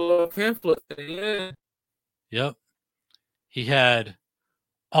little pamphlet thing. Yeah. Yep. He had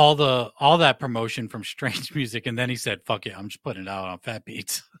all that promotion from Strange Music, and then he said, "Fuck it, I'm just putting it out on Fat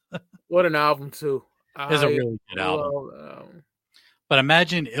Beats." What an album too! It's a really good album. But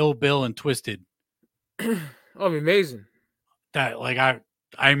imagine Ill Bill and Twisted. Oh, amazing! That, like,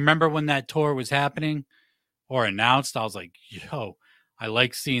 I remember when that tour was happening or announced, I was like, "Yo, I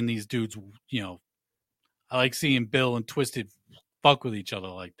like seeing these dudes." I like seeing Bill and Twisted fuck with each other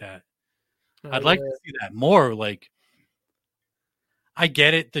like that. I'd like to see that more. Like, I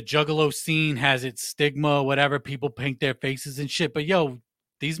get it. The Juggalo scene has its stigma, whatever. People paint their faces and shit. But,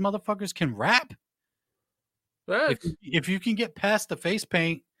 these motherfuckers can rap. If you can get past the face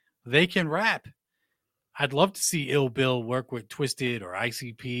paint, they can rap. I'd love to see Ill Bill work with Twisted or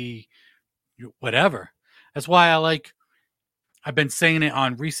ICP, whatever. That's why I've been saying it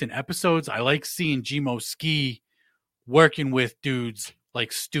on recent episodes. I like seeing Gmo Ski working with dudes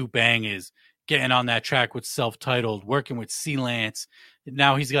like Stu Bang is, getting on that track with Self-Titled, working with C-Lance.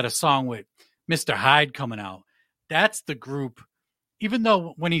 Now he's got a song with Mr. Hyde coming out. That's the group. Even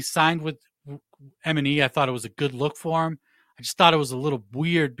though when he signed with M&E, I thought it was a good look for him. I just thought it was a little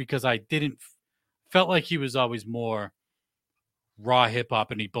weird because I felt like he was always more raw hip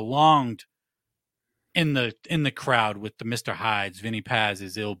hop, and he belonged in the crowd with the Mr. Hydes, Vinny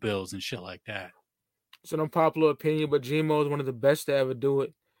Paz's, Ill Bills, and shit like that. It's an unpopular opinion, but Gmo is one of the best to ever do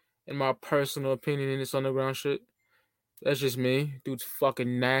it, in my personal opinion, in this underground shit. That's just me. Dude's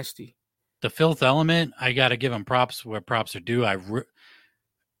fucking nasty. The Filth Element, I got to give him props where props are due. I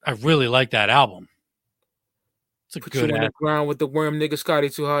really like that album. It's a Put good you on the ground with the worm nigga Scotty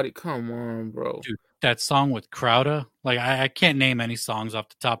Too Hotty. Come on, bro. Dude, that song with Crowder, like, I can't name any songs off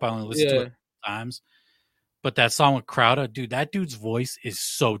the top. I only listen to it times. But that song with Crowder, dude, that dude's voice is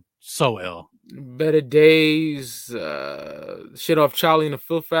so ill. Better Days, shit off Charlie and the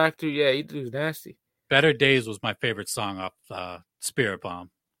Filth Factory. Yeah, he dude's nasty. Better Days was my favorite song off Spirit Bomb.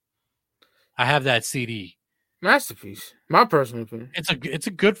 I have that CD. Masterpiece. My personal opinion. It's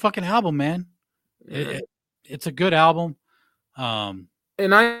a good fucking album, man. It's a good album. And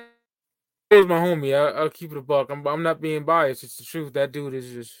I was my homie. I'll keep it a buck. I'm not being biased. It's the truth. That dude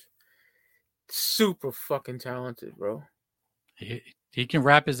is just super fucking talented, bro. He can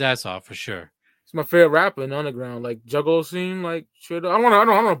rap his ass off for sure. He's my favorite rapper in the underground. Like Juggalo scene, like shit. I don't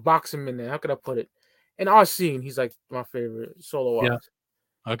want to box him in there. How could I put it? In our scene, he's like my favorite solo artist.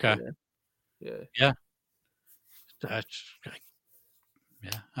 Okay. Yeah.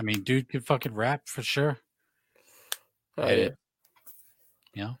 Yeah. I mean, dude could fucking rap for sure. Yeah.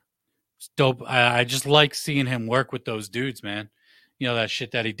 You know, it's dope. I just like seeing him work with those dudes, man. You know, that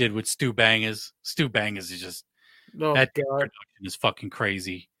shit that he did with Stu Bangers. Stu Bangers is just that production is fucking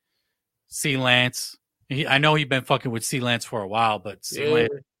crazy. C Lance. I know he's been fucking with C Lance for a while, but C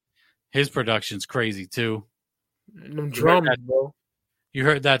Lance, his production's crazy too. And them drums, bro. You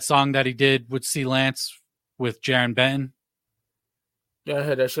heard that song that he did with C Lance with Jaron Benton? Yeah, I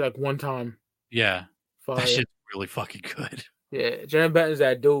heard that shit like one time. Yeah. Fire. That shit's really fucking good. Yeah, Jaron Benton's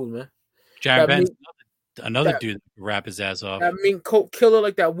that dude, man. Jaron Benton's another dude that can rap his ass off. That Mink Coat Killer,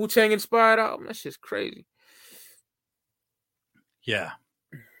 like that Wu-Tang inspired album, that shit's crazy. Yeah.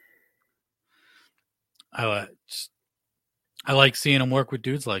 I like seeing him work with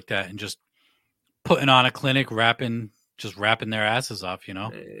dudes like that and just putting on a clinic, rapping their asses off, you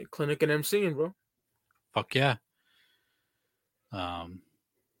know? Clinic and MCing, bro. Fuck yeah.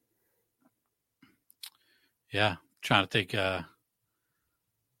 Yeah. Trying to think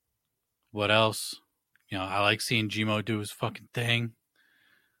what else. You know, I like seeing Gmo do his fucking thing.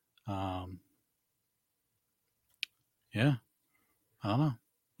 Yeah. I don't know.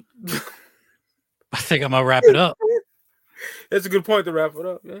 I think I'm gonna wrap it up. That's a good point to wrap it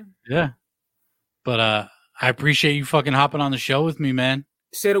up, man. Yeah. But I appreciate you fucking hopping on the show with me, man.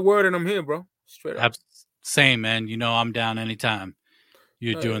 Say the word and I'm here, bro. Straight up. Same, man. You know I'm down anytime.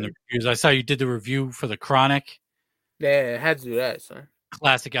 You're doing the reviews. I saw you did the review for The Chronic. Yeah, I had to do that, son.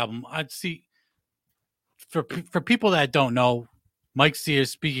 Classic album. I'd see for people that don't know, Mike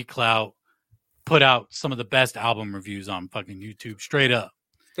Sears, Speaky Clout, put out some of the best album reviews on fucking YouTube, straight up.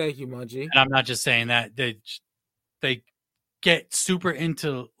 Thank you, my G. And I'm not just saying that. They get super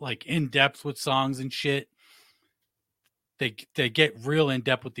into like in depth with songs and shit. They get real in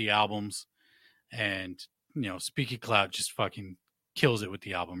depth with the albums, and you know, Speaky Clout just fucking kills it with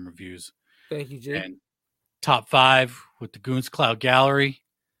the album reviews. Thank you, G. And top 5 with the Goons Clout Gallery,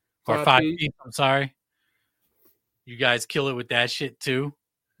 or 5 piece. I'm sorry. You guys kill it with that shit too.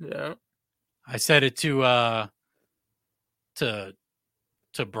 Yeah. I said it to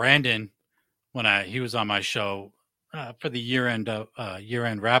Brandon when he was on my show for the year-end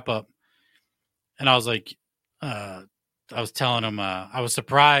wrap up, and I was like, I was telling him I was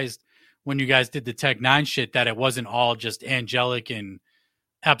surprised when you guys did the Tech 9 shit that it wasn't all just angelic and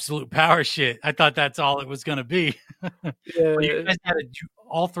absolute power shit. I thought that's all it was gonna be. Yeah. You guys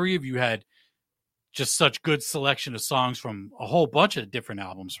all 3 of you had just such good selection of songs from a whole bunch of different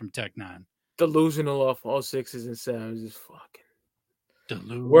albums from Tech 9. Delusional off all 6s and 7s is fucking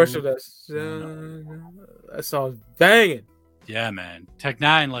Delusional. Worship that. That song's banging. Yeah, man. Tech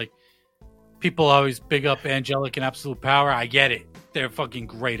 9, like, people always big up Angelic and Absolute Power. I get it. They're fucking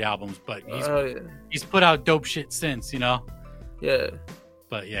great albums, but he's put out dope shit since, you know? Yeah.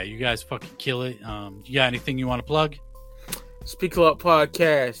 But yeah, you guys fucking kill it. You got anything you want to plug? Speak Up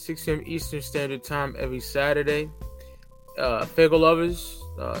Podcast, 6 p.m. Eastern Standard Time every Saturday. Fagel Lovers,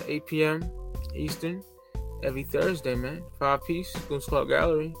 8 p.m. Eastern every Thursday, man. 5 piece, Goons Clout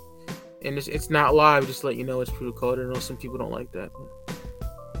Gallery. And it's not live, just to let you know it's pre-recorded. I know some people don't like that.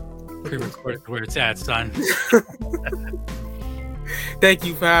 Pre-recorded where it's at, son. Thank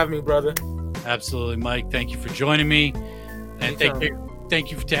you for having me, brother. Absolutely, Mike. Thank you for joining me. And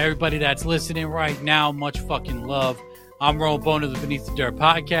thank you to everybody that's listening right now. Much fucking love. I'm Rombone of the Beneath the Dirt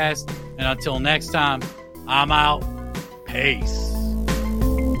podcast. And until next time, I'm out. Peace.